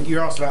 you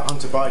asked about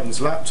Hunter Biden's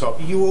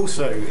laptop. You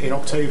also, in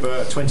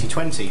October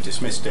 2020,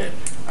 dismissed it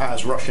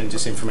as Russian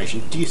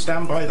disinformation. Do you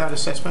stand by that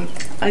assessment?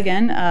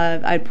 Again,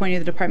 I'd point you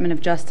to the Department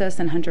of Justice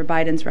and Hunter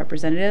Biden's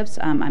representatives.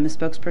 I'm a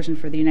spokesperson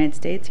for the United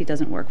States. He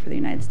doesn't work for the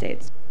United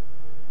States.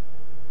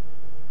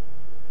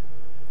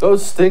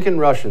 Those stinking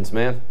Russians,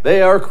 man.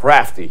 They are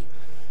crafty.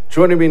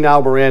 Joining me now,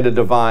 Miranda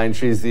Devine.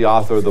 She's the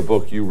author of the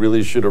book you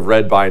really should have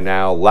read by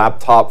now,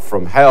 Laptop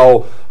from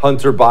Hell,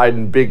 Hunter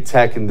Biden, Big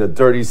Tech, and the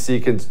Dirty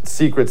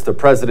Secrets the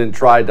President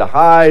Tried to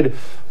Hide.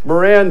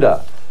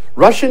 Miranda,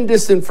 Russian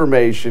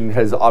disinformation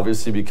has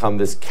obviously become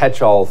this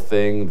catch-all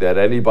thing that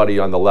anybody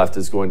on the left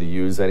is going to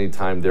use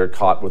anytime they're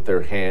caught with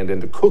their hand in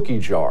the cookie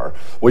jar.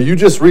 Well, you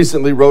just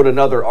recently wrote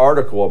another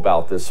article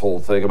about this whole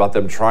thing, about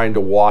them trying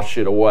to wash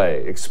it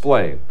away.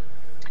 Explain.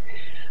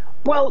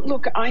 Well,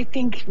 look, I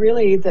think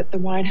really that the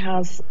White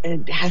House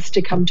has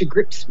to come to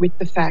grips with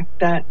the fact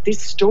that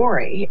this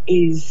story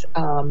is,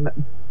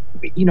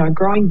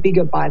 growing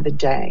bigger by the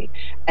day.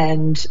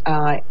 And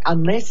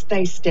unless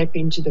they step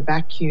into the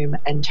vacuum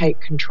and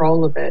take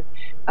control of it,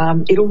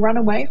 it'll run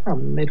away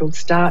from them. It'll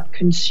start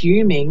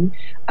consuming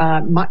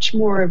much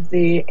more of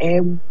the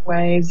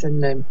airwaves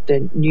and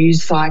the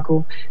news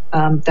cycle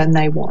than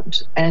they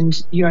want. And,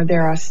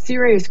 there are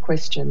serious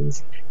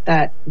questions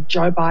that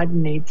Joe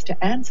Biden needs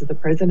to answer, the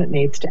president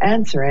needs to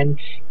answer, and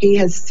he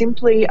has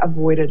simply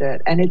avoided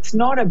it. And it's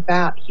not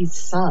about his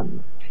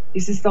son.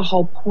 This is the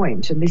whole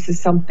point. And this is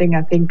something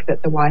I think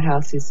that the White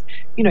House is,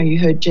 you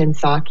heard Jen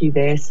Psaki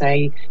there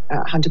say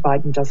Hunter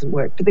Biden doesn't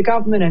work for the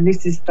government. And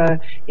this is the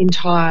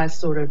entire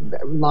sort of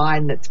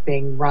line that's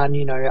being run.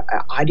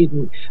 I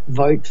didn't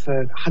vote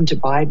for Hunter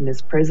Biden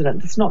as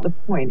president. That's not the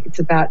point. It's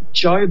about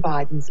Joe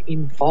Biden's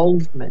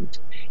involvement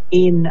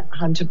in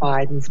Hunter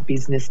Biden's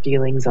business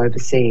dealings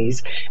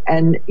overseas.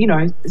 And,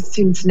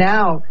 since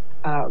now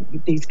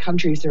these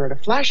countries are at a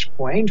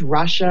flashpoint,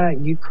 Russia,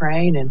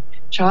 Ukraine, and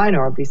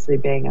China obviously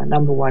being our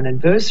number one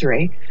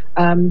adversary,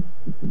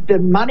 the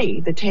money,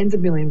 the tens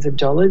of millions of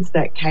dollars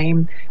that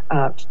came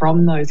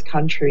from those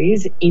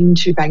countries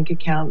into bank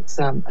accounts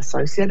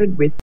associated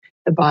with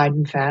the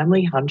Biden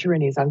family, Hunter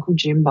and his uncle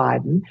Jim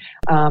Biden,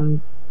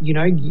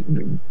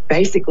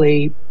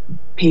 basically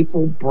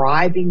people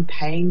bribing,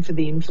 paying for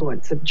the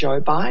influence of Joe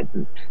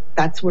Biden.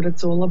 That's what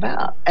it's all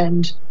about.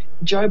 And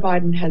Joe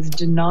Biden has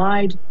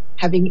denied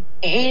having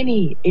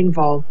any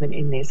involvement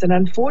in this. And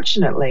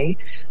unfortunately,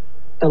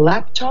 the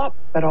laptop,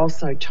 but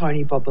also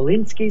Tony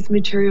Bobulinski's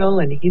material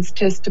and his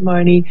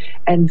testimony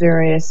and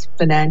various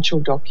financial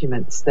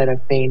documents that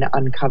have been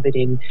uncovered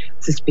in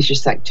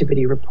suspicious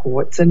activity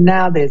reports. And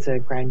now there's a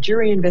grand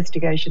jury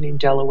investigation in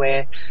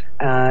Delaware.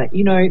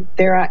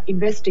 There are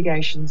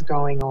investigations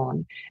going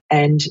on.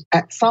 And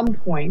at some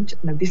point,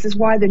 this is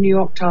why the New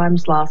York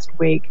Times last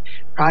week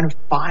kind of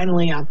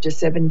finally, after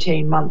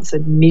 17 months,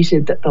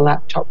 admitted that the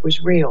laptop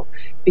was real,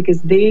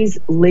 because these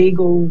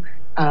legal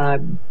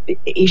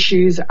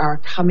issues are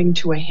coming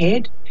to a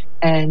head,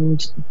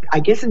 and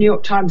I guess the New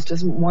York Times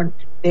doesn't want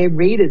their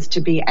readers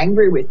to be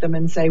angry with them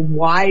and say,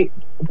 why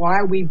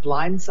are we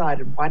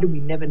blindsided? Why do we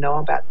never know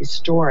about this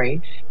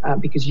story?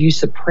 Because you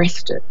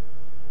suppressed it.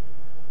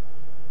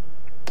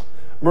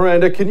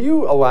 Miranda, can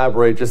you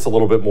elaborate just a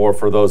little bit more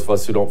for those of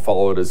us who don't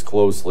follow it as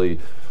closely?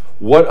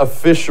 What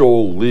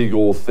official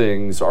legal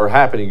things are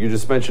happening? You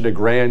just mentioned a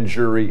grand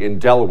jury in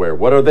Delaware.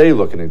 What are they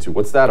looking into?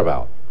 What's that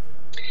about?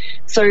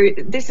 So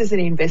this is an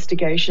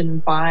investigation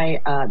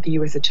by the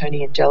U.S.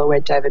 Attorney in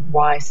Delaware, David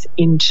Weiss,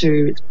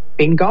 into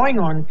been going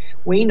on,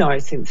 we know,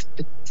 since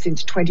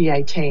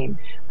 2018.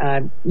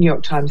 New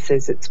York Times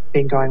says it's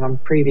been going on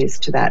previous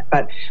to that,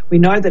 but we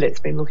know that it's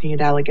been looking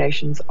at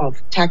allegations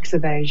of tax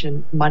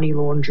evasion, money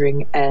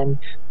laundering, and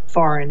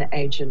Foreign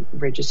Agent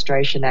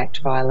Registration Act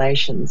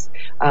violations.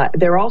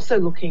 They're also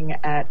looking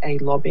at a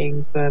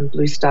lobbying firm,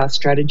 Blue Star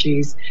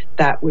Strategies,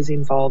 that was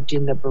involved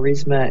in the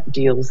Burisma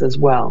deals as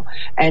well.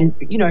 And,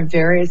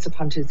 various of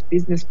Hunter's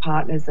business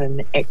partners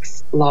and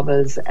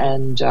ex-lovers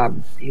and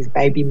his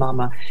baby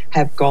mama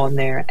have gone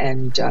there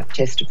and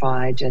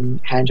testified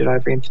and handed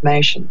over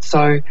information.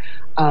 So,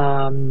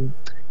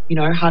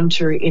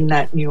 Hunter, in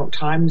that New York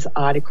Times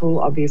article,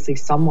 obviously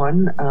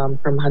someone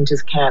from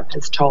Hunter's camp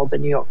has told the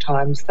New York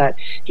Times that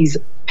he's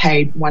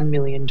paid $1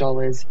 million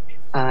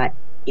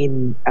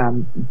in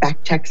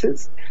back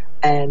taxes,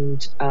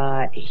 and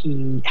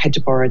he had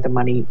to borrow the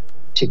money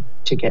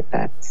to get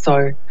that.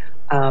 So,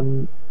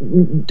 I've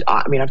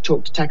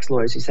talked to tax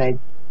lawyers who say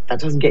that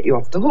doesn't get you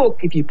off the hook.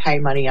 If you pay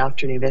money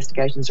after an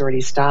investigation's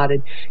already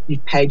started,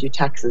 you've paid your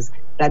taxes.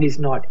 That is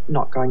not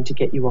going to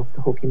get you off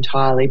the hook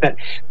entirely. But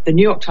the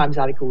New York Times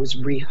article was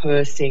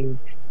rehearsing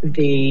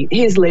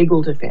his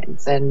legal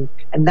defense, and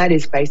that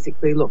is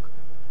basically, look,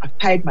 I've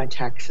paid my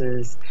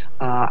taxes,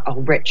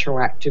 I'll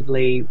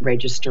retroactively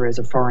register as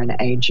a foreign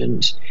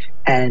agent,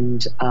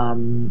 and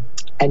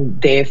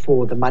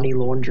therefore the money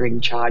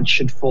laundering charge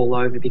should fall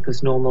over,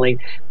 because normally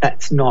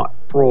that's not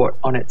brought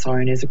on its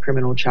own as a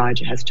criminal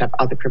charge. It has to have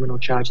other criminal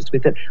charges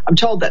with it. I'm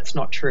told that's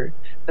not true,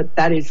 but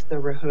that is the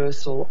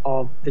rehearsal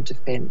of the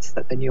defense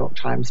that the New York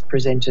Times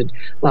presented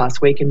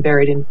last week, and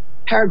buried in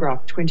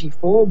paragraph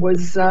 24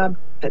 was that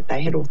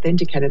they had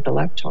authenticated the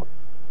laptop.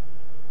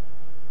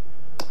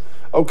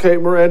 Okay,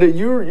 Miranda,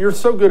 you're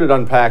so good at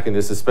unpacking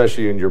this,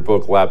 especially in your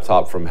book,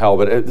 Laptop from Hell,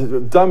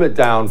 but dumb it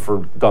down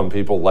for dumb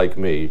people like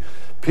me.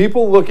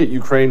 People look at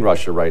Ukraine,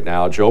 Russia right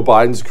now. Joe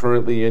Biden's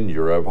currently in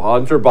Europe.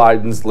 Hunter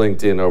Biden's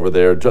LinkedIn over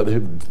there,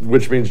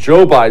 which means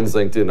Joe Biden's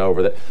LinkedIn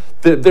over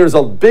there. There's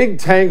a big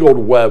tangled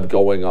web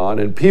going on,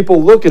 and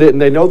people look at it and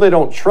they know they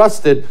don't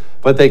trust it,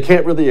 but they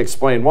can't really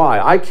explain why.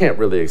 I can't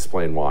really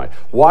explain why.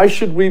 Why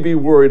should we be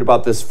worried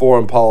about this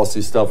foreign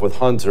policy stuff with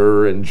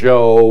Hunter and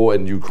Joe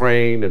and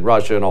Ukraine and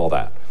Russia and all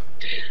that?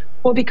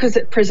 Well, because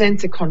it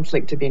presents a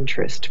conflict of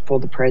interest for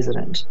the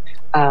president,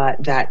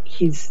 that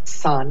his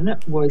son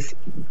was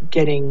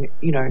getting,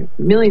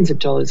 millions of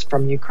dollars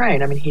from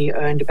Ukraine. I mean, he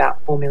earned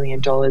about $4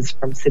 million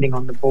from sitting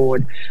on the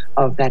board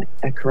of that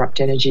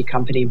corrupt energy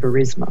company,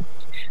 Burisma.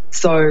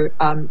 So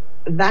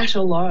that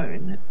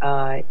alone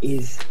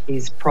is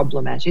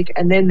problematic.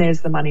 And then there's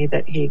the money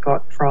that he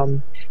got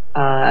from,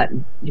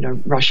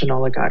 Russian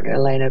oligarch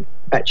Elena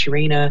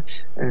Baturina,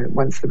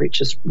 once the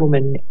richest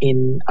woman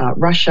in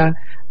Russia.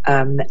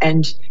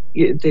 And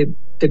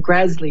the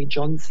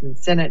Grassley-Johnson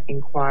Senate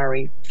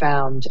inquiry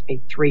found a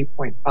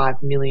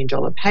 $3.5 million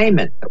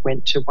payment that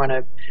went to one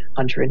of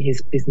Hunter and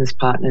his business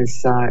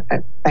partners'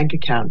 bank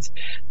accounts.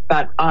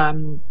 But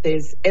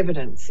there's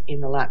evidence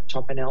in the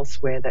laptop and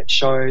elsewhere that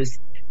shows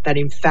that,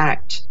 in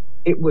fact,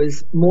 it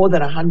was more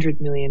than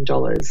 $100 million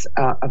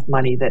of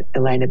money that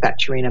Elena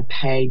Baturina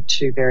paid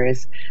to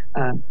various,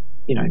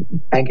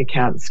 bank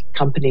accounts,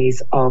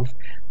 companies of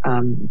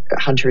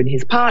Hunter and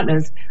his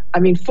partners. I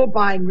mean, for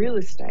buying real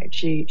estate.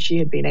 She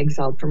had been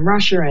exiled from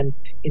Russia, and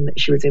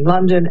she was in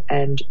London,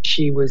 and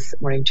she was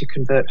wanting to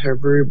convert her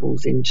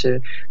rubles into,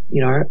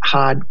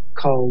 hard,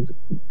 cold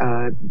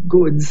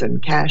goods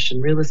and cash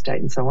and real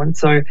estate and so on.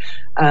 So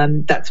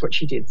that's what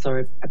she did.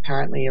 So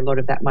apparently a lot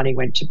of that money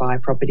went to buy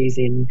properties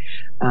in,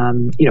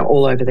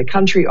 all over the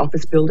country,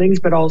 office buildings,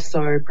 but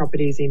also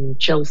properties in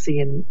Chelsea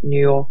and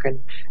New York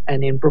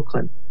and in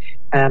Brooklyn.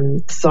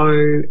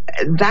 So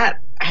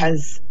that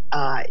has,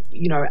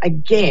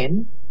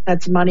 again,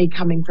 that's money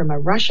coming from a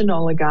Russian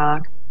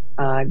oligarch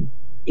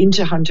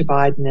into Hunter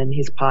Biden and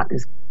his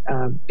partners'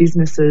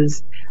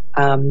 businesses.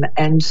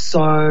 And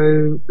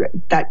so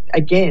that,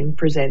 again,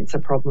 presents a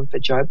problem for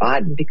Joe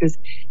Biden, because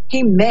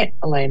he met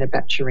Elena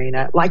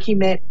Baturina, like he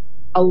met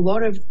a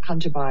lot of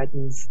Hunter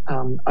Biden's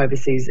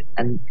overseas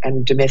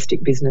and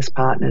domestic business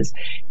partners.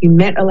 He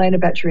met Elena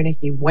Baturina.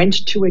 He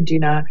went to a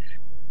dinner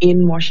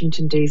in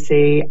Washington,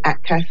 D.C.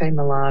 at Cafe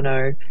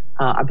Milano.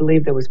 I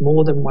believe there was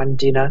more than one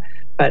dinner,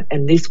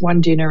 and this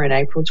one dinner in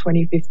April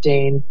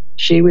 2015,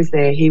 she was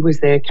there, he was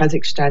there,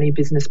 Kazakhstani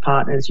business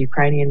partners,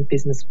 Ukrainian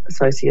business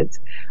associates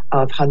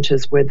of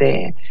Hunter's were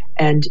there.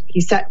 And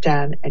he sat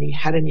down and he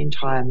had an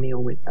entire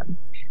meal with them.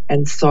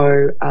 And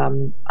so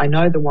I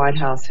know the White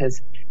House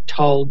has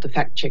told the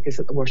fact checkers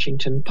at the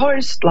Washington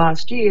Post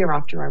last year,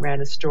 after I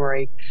ran a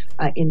story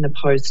in the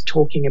Post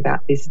talking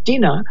about this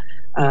dinner,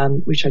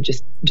 which I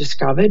just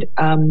discovered,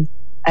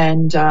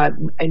 and Joe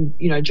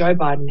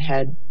Biden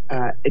had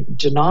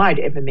denied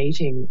ever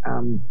meeting,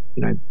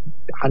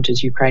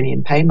 Hunter's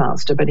Ukrainian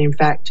paymaster. But in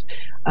fact,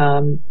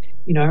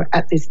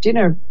 at this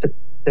dinner,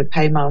 the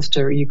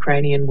paymaster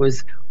Ukrainian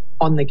was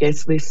on the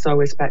guest list. So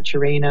was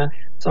Baturina.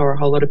 So were a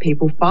whole lot of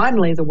people.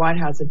 Finally, the White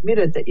House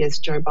admitted that, yes,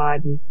 Joe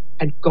Biden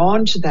had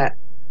gone to that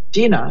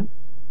dinner.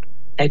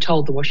 They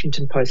told the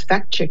Washington Post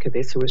fact checker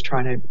this, who was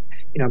trying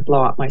to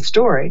blow up my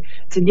story,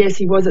 said, yes,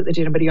 he was at the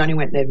dinner, but he only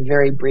went there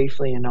very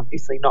briefly and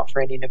obviously not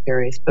for any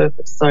nefarious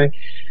purpose. So,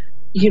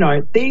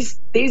 these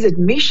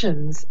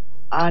admissions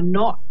are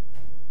not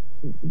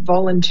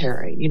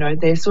voluntary.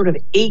 They're sort of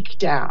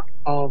eked out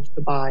of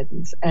the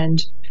Bidens.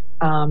 And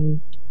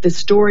the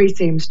story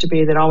seems to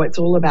be that, it's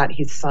all about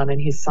his son,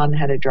 and his son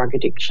had a drug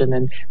addiction.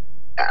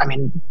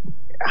 And,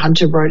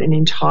 Hunter wrote an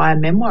entire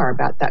memoir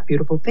about that,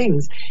 Beautiful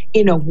Things,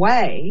 in a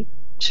way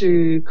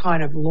to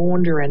kind of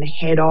launder and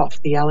head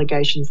off the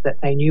allegations that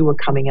they knew were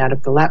coming out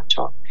of the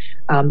laptop.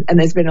 And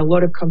there's been a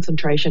lot of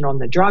concentration on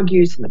the drug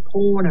use and the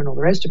porn and all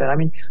the rest of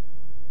it.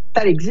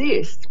 That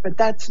exists, but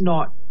that's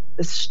not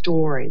the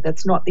story.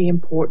 That's not the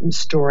important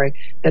story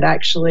that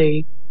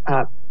actually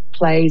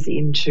plays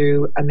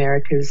into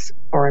America's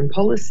foreign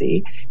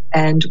policy,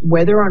 and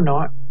whether or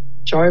not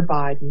Joe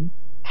Biden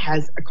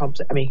has a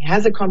conflict. He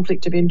has a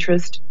conflict of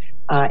interest.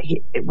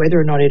 Whether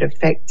or not it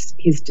affects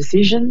his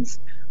decisions,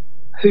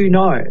 who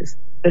knows?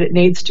 But it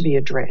needs to be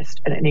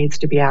addressed, and it needs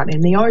to be out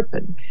in the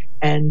open.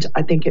 And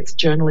I think it's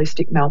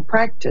journalistic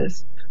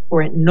malpractice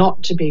for it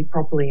not to be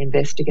properly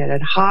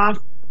investigated. Half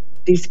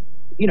this,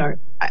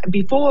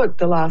 before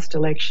the last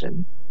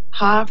election,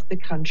 half the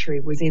country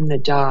was in the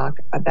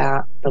dark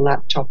about the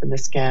laptop and the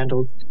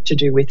scandal to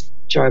do with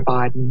Joe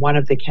Biden, one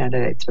of the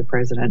candidates for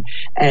president.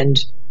 And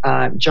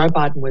Joe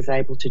Biden was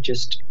able to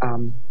just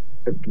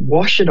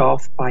wash it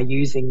off by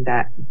using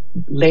that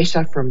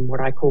letter from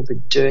what I call the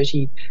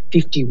Dirty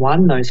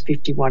 51, those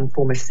 51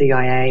 former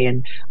CIA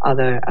and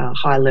other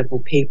high-level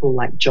people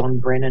like John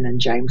Brennan and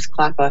James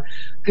Clapper,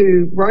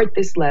 who wrote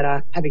this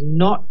letter having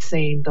not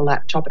seen the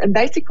laptop and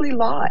basically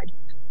lied.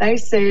 They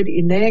said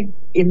in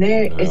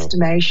their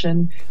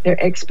estimation,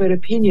 their expert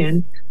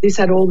opinion, this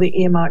had all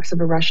the earmarks of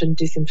a Russian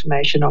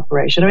disinformation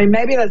operation.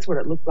 Maybe that's what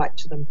it looked like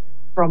to them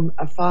from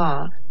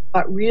afar,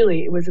 but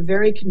really it was a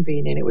very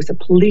convenient, it was a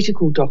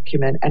political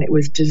document, and it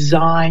was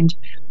designed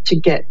to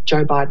get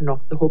Joe Biden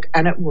off the hook,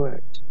 and it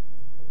worked.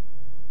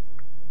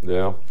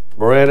 Yeah.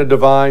 Miranda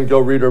Devine, go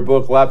read her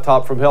book,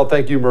 Laptop from Hell.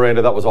 Thank you,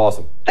 Miranda. That was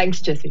awesome. Thanks,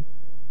 Jesse.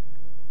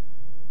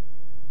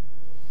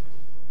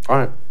 All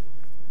right.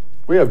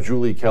 We have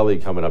Julie Kelly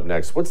coming up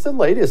next. What's the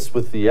latest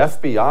with the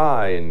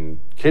FBI and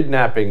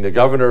kidnapping the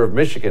governor of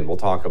Michigan? We'll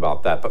talk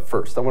about that. But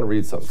first, I want to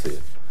read something to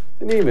you.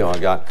 An email I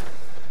got.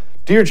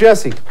 Dear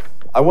Jesse,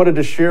 I wanted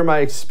to share my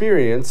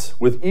experience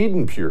with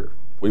Eden Pure.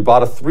 We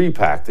bought a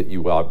 3-pack that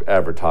you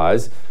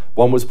advertise.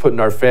 One was put in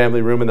our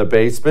family room in the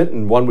basement,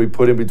 and one we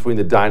put in between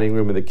the dining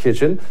room and the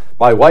kitchen.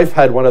 My wife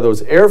had one of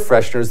those air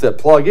fresheners that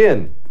plug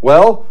in.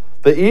 Well,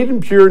 the Eden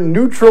Pure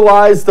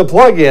neutralized the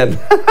plug-in.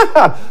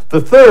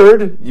 The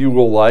third, you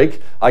will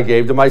like, I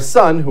gave to my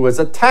son, who is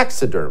a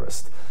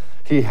taxidermist.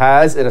 He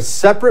has in a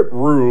separate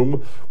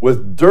room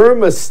with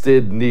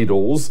dermastid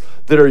needles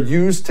that are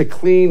used to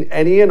clean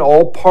any and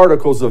all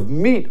particles of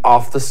meat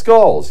off the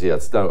skulls.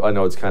 Yes, I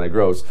know it's kind of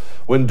gross.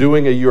 When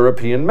doing a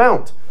European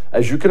mount.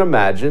 As you can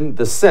imagine,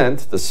 the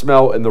scent, the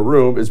smell in the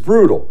room is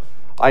brutal.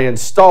 I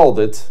installed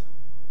it.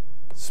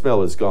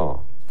 Smell is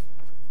gone.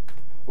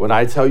 When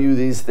I tell you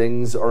these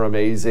things are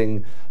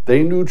amazing,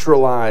 they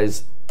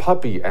neutralize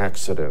puppy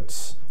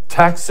accidents,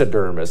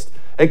 taxidermists,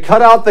 and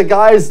cut out the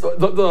guys,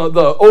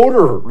 the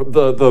odor,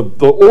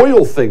 the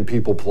oil thing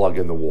people plug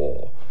in the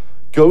wall.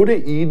 Go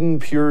to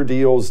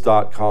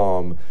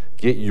EdenPureDeals.com.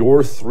 Get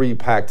your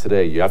 3-pack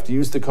today. You have to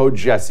use the code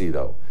Jesse,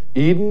 though.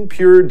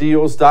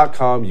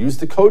 EdenPureDeals.com. Use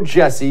the code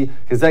Jesse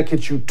because that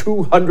gets you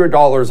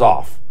 $200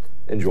 off.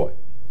 Enjoy.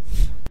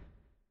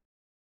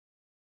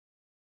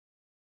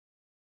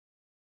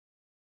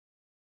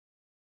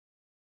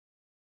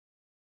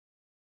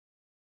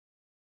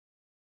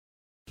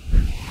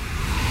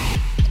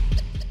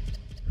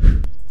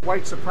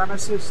 White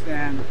supremacists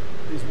and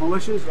these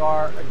militias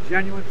are a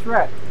genuine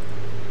threat.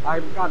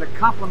 I've got to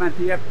compliment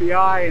the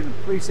FBI and the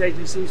police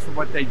agencies for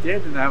what they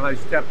did and how they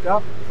stepped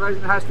up. The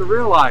president has to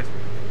realize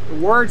the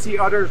words he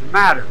utters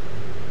matter.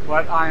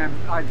 But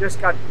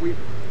the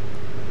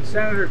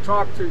senator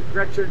talked to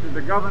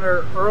the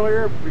governor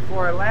earlier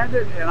before I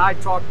landed, and I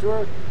talked to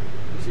her.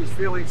 She's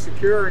feeling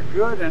secure and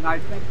good, and I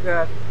think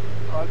that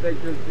the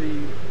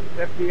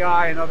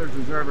FBI and others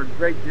deserve a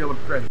great deal of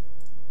credit.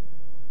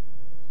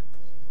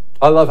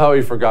 I love how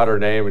he forgot her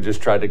name and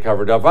just tried to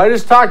cover it up. I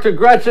just talked to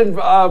Gretchen,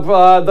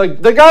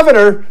 the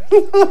governor,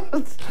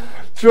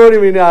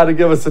 joining me now to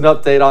give us an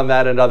update on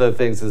that and other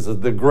things. This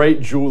is the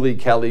great Julie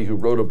Kelly, who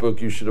wrote a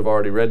book you should have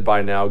already read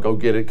by now. Go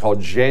get it,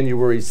 called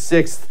January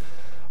 6th,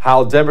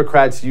 How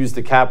Democrats Used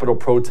the Capitol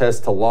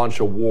Protest to Launch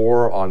a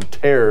War on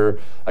Terror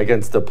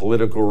Against the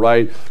Political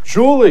Right.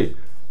 Julie,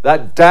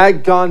 that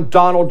daggone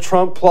Donald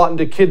Trump plotting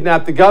to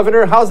kidnap the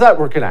governor, how's that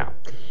working out?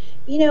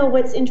 You know,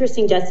 what's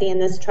interesting, Jesse,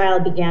 and this trial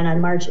began on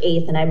March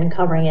 8th, and I've been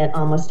covering it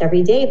almost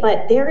every day,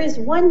 but there is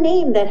one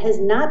name that has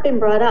not been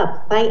brought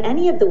up by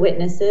any of the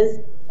witnesses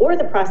or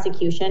the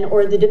prosecution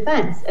or the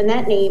defense, and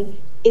that name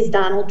is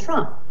Donald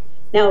Trump.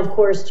 Now, of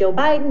course, Joe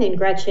Biden and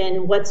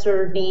Gretchen, what's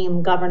her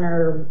name,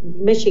 Governor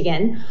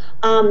Michigan,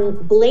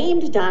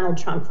 blamed Donald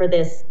Trump for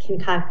this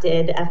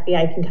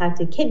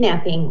FBI-concocted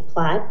kidnapping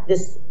plot.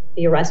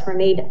 The arrests were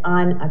made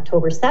on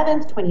October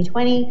 7th,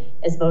 2020,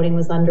 as voting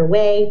was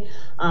underway.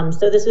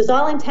 So this was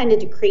all intended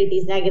to create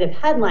these negative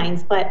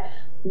headlines, but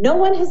no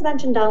one has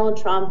mentioned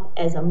Donald Trump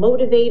as a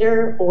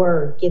motivator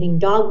or giving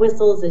dog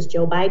whistles, as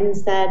Joe Biden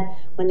said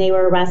when they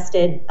were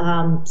arrested.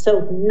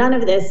 So none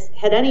of this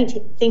had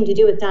anything to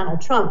do with Donald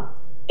Trump,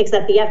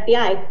 except the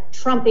FBI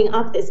trumping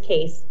up this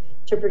case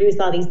to produce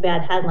all these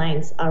bad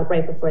headlines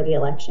right before the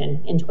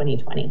election in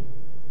 2020.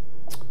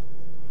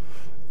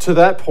 To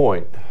that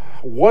point,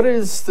 what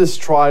does this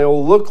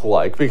trial look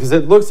like? Because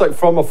it looks like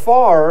from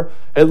afar,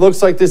 it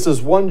looks like this is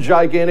one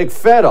gigantic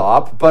Fed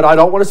op, but I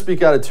don't want to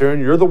speak out of turn.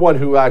 You're the one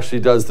who actually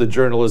does the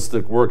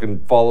journalistic work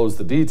and follows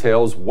the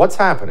details. What's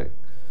happening?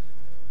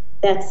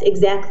 That's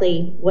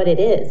exactly what it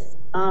is.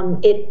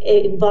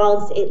 It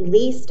involves at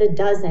least a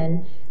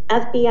dozen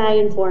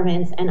FBI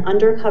informants and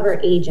undercover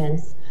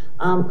agents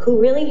who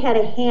really had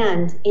a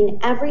hand in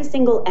every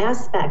single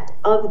aspect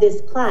of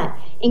this plot,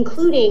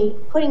 including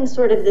putting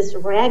sort of this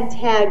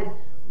ragtag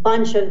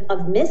bunch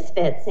of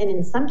misfits, and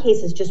in some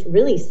cases just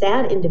really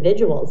sad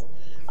individuals,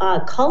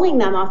 culling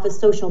them off of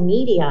social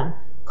media,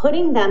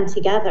 putting them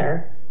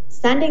together,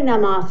 sending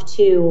them off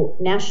to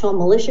national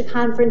militia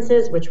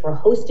conferences, which were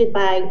hosted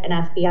by an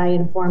FBI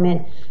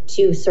informant,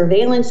 to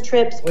surveillance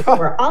trips, which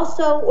were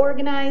also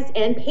organized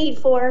and paid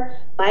for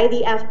by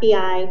the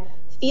FBI,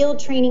 field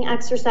training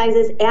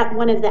exercises at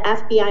one of the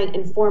FBI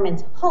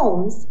informant's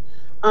homes.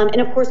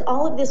 And of course,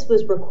 all of this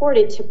was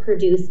recorded to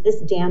produce this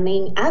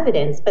damning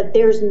evidence, but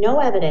there's no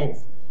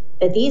evidence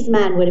that these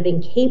men would have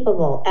been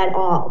capable at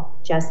all,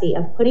 Jesse,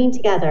 of putting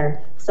together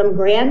some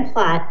grand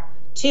plot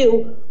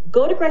to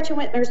go to Gretchen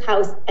Whitmer's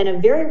house in a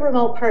very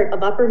remote part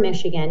of Upper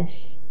Michigan,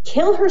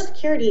 kill her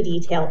security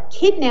detail,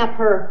 kidnap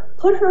her,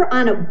 put her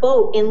on a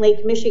boat in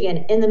Lake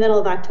Michigan in the middle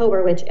of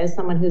October, which, as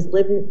someone who's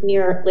lived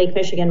near Lake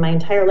Michigan my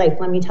entire life,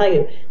 let me tell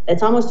you,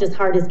 that's almost as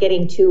hard as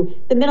getting to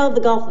the middle of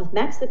the Gulf of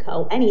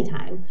Mexico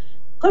anytime.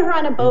 Put her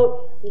on a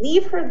boat,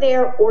 leave her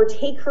there, or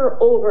take her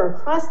over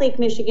across Lake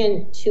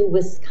Michigan to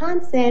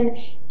Wisconsin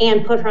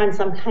and put her on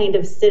some kind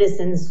of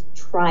citizen's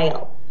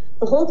trial.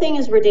 The whole thing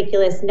is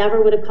ridiculous,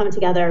 never would have come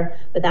together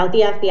without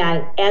the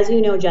FBI, as you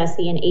know,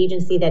 Jesse, an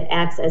agency that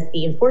acts as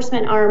the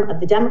enforcement arm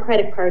of the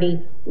Democratic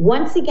Party,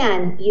 once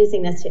again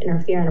using this to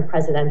interfere in a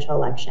presidential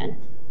election.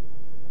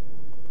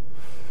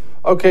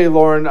 Okay,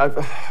 Lauren,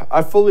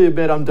 I fully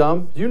admit I'm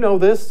dumb. You know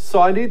this,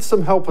 so I need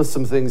some help with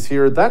some things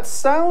here. That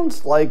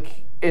sounds like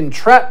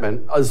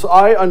entrapment, as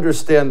I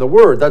understand the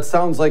word. That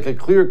sounds like a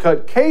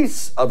clear-cut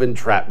case of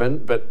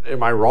entrapment, but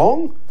am I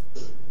wrong?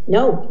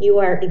 No, you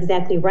are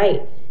exactly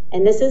right.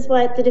 And this is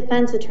what the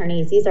defense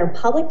attorneys, these are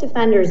public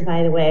defenders,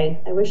 by the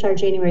way. I wish our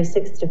January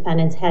 6th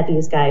defendants had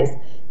these guys.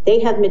 They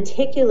have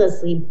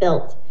meticulously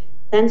built,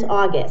 since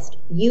August,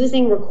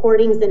 using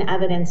recordings and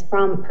evidence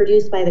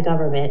produced by the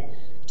government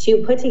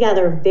to put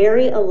together a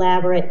very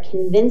elaborate,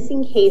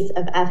 convincing case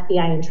of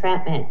FBI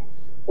entrapment.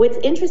 What's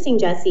interesting,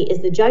 Jesse,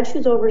 is the judge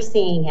who's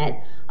overseeing it,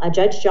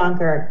 Judge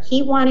Jonker,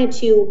 he wanted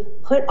to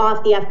put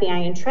off the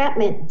FBI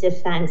entrapment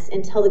defense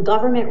until the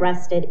government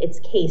rested its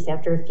case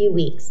after a few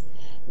weeks.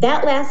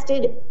 That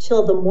lasted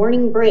till the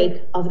morning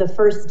break of the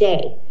first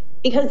day,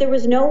 because there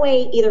was no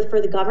way either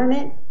for the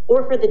government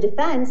or for the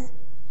defense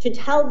to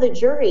tell the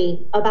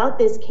jury about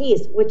this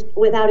case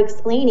without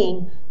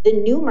explaining the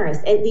numerous,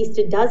 at least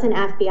a dozen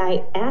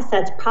FBI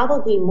assets,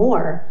 probably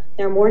more.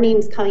 There are more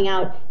names coming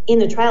out in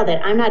the trial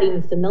that I'm not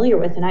even familiar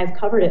with, and I've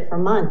covered it for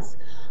months,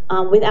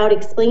 without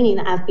explaining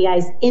the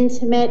FBI's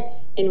intimate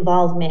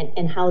involvement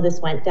in how this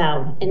went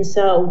down. And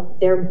so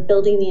they're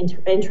building the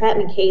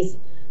entrapment case.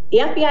 The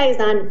FBI is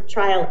on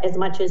trial as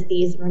much as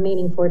these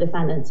remaining 4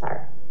 defendants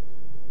are.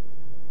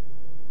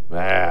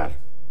 Man,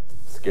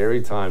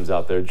 scary times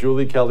out there.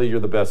 Julie Kelly, you're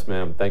the best,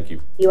 ma'am. Thank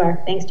you. You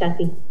are. Thanks,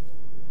 Jesse.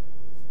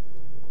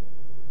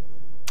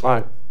 All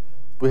right.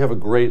 We have a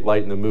great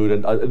light in the mood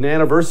and an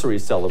anniversary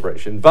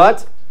celebration,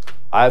 but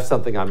I have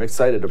something I'm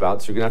excited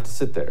about, so you're going to have to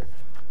sit there.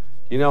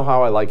 You know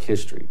how I like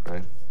history,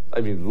 right?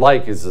 I mean,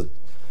 like is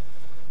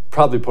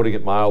probably putting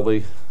it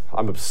mildly.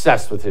 I'm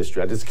obsessed with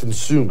history. I just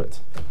consume it.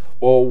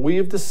 Well, we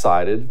have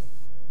decided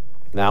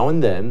now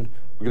and then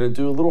we're going to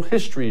do a little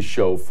history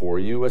show for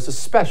you as a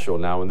special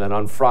now and then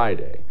on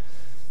Friday.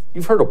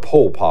 You've heard of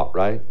Pol Pot,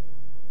 right?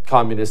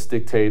 Communist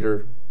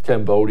dictator,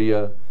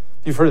 Cambodia.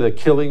 You've heard of the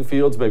killing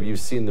fields. Maybe you've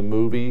seen the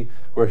movie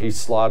where he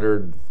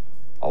slaughtered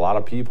a lot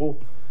of people.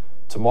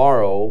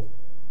 Tomorrow,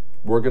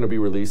 we're going to be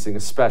releasing a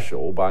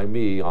special by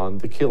me on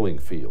the killing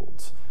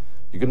fields.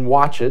 You can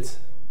watch it,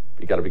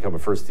 but you got to become a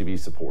First TV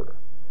supporter.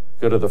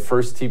 Go to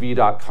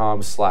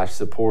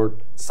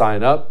thefirsttv.com/support,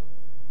 sign up.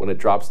 When it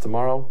drops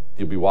tomorrow,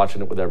 you'll be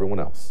watching it with everyone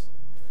else.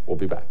 We'll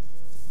be back.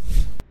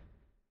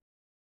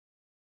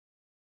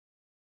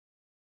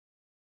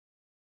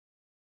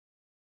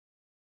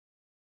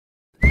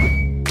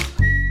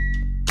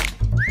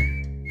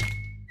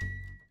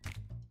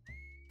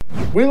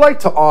 We like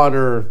to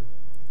honor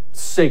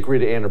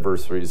sacred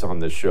anniversaries on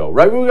this show,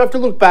 right? We have to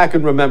look back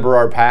and remember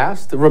our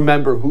past,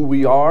 remember who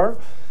we are.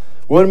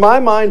 Well, in my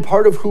mind,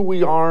 part of who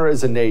we are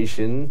as a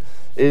nation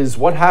is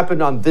what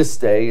happened on this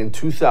day in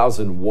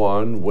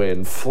 2001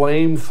 when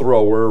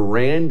flamethrower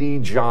Randy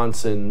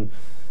Johnson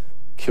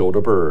killed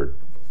a bird.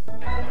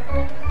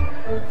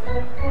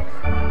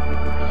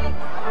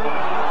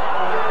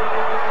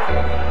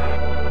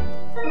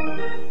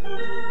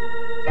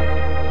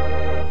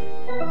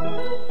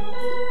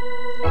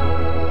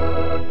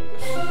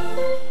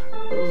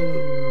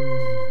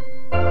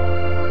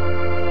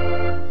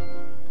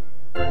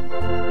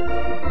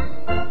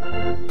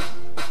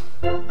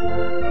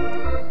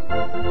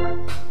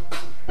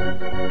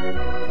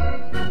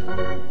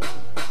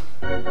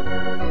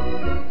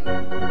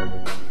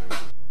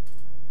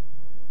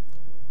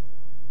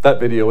 That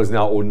video is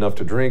now old enough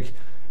to drink,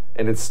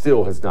 and it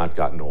still has not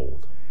gotten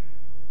old.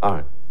 All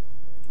right.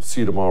 See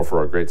you tomorrow for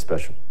our great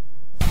special.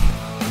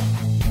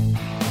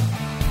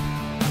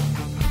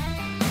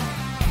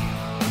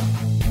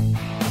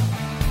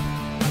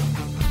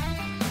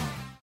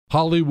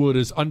 Hollywood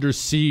is under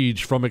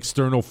siege from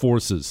external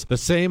forces. The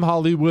same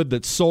Hollywood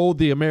that sold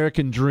the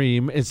American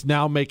dream is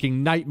now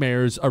making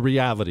nightmares a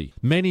reality.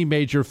 Many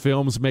major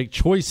films make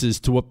choices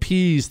to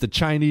appease the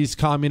Chinese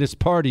Communist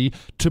Party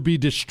to be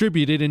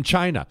distributed in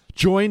China.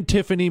 Join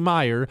Tiffany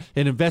Meyer,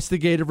 an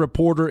investigative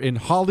reporter in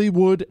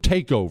Hollywood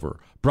Takeover,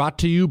 brought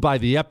to you by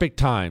the Epic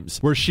Times,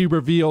 where she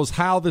reveals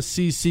how the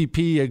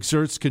CCP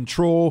exerts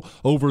control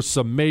over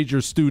some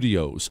major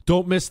studios.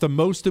 Don't miss the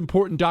most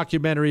important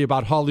documentary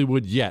about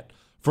Hollywood yet.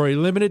 For a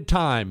limited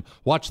time,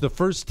 watch the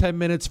first 10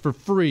 minutes for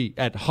free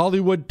at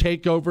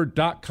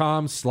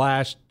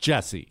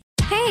hollywoodtakeover.com/Jesse.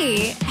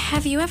 Hey,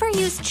 have you ever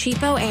used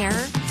Cheapo Air?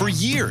 For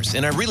years,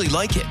 and I really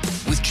like it.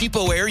 With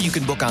Cheapo Air, you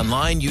can book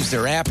online, use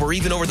their app, or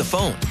even over the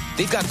phone.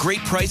 They've got great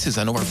prices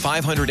on over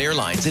 500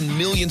 airlines and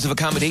millions of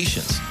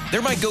accommodations.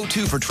 They're my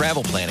go-to for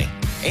travel planning.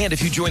 And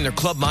if you join their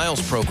Club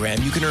Miles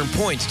program, you can earn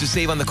points to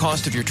save on the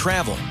cost of your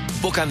travel.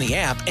 Book on the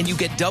app, and you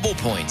get double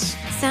points.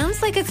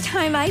 Sounds like it's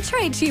time I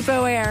tried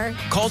Cheapo Air.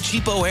 Call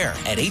Cheapo Air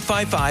at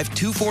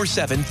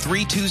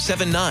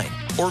 855-247-3279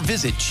 or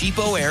visit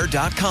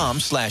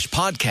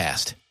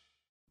cheapoair.com/podcast.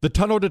 The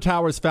Tunnel to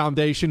Towers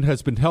Foundation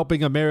has been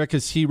helping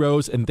America's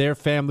heroes and their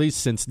families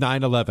since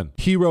 9/11.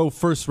 Hero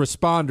first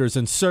responders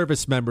and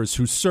service members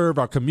who serve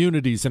our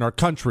communities and our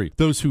country.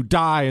 Those who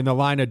die in the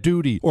line of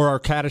duty or are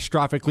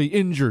catastrophically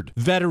injured.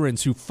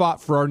 Veterans who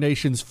fought for our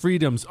nation's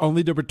freedoms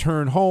only to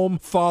return home,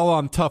 fall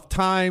on tough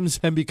times,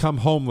 and become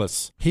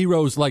homeless.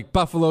 Heroes like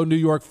Buffalo, New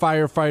York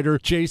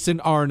firefighter Jason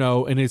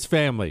Arno and his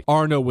family.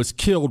 Arno was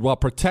killed while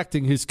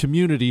protecting his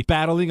community,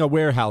 battling a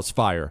warehouse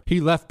fire. He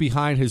left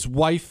behind his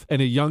wife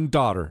and a young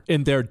daughter.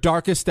 In their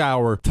darkest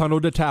hour, Tunnel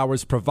to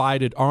Towers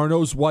provided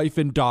Arno's wife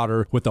and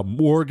daughter with a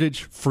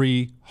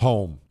mortgage-free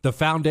home. The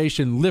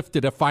foundation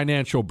lifted a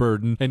financial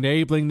burden,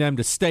 enabling them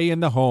to stay in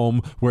the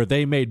home where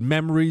they made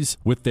memories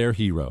with their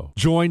hero.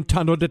 Join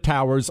Tunnel to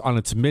Towers on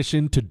its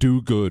mission to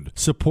do good.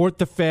 Support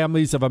the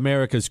families of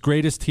America's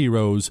greatest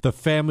heroes, the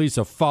families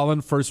of fallen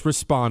first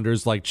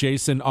responders like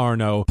Jason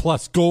Arno,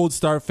 plus Gold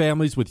Star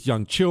families with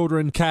young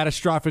children,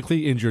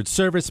 catastrophically injured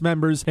service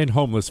members, and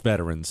homeless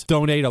veterans.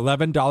 Donate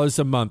 $11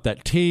 a month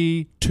at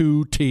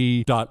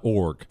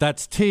T2T.org.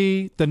 That's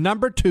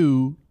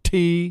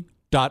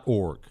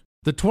T2T.org.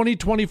 The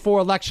 2024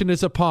 election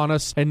is upon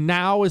us, and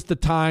now is the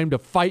time to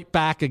fight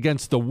back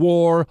against the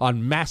war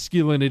on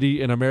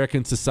masculinity in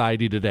American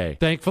society today.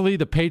 Thankfully,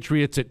 the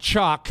patriots at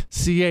CHOQ,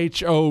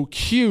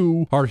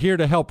 C-H-O-Q, are here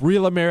to help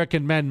real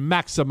American men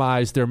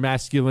maximize their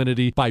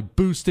masculinity by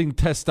boosting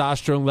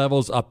testosterone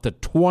levels up to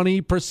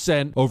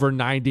 20% over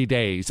 90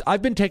 days.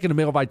 I've been taking a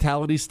male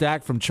vitality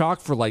stack from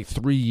CHOQ for like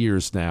 3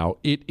 years now.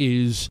 It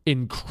is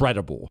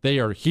incredible. They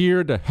are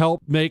here to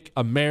help make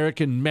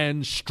American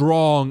men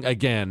strong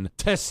again.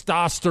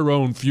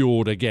 Testosterone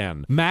fueled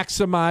again.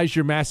 Maximize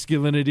your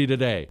masculinity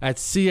today at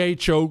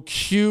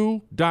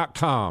CHOQ.com.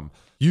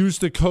 Use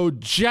the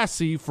code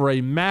Jesse for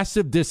a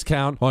massive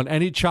discount on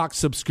any CHOQ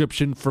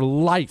subscription for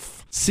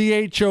life.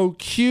 CHOQ.com,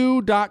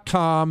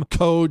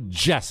 code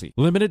Jesse.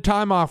 Limited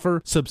time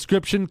offer.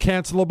 Subscription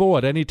cancelable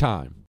at any time.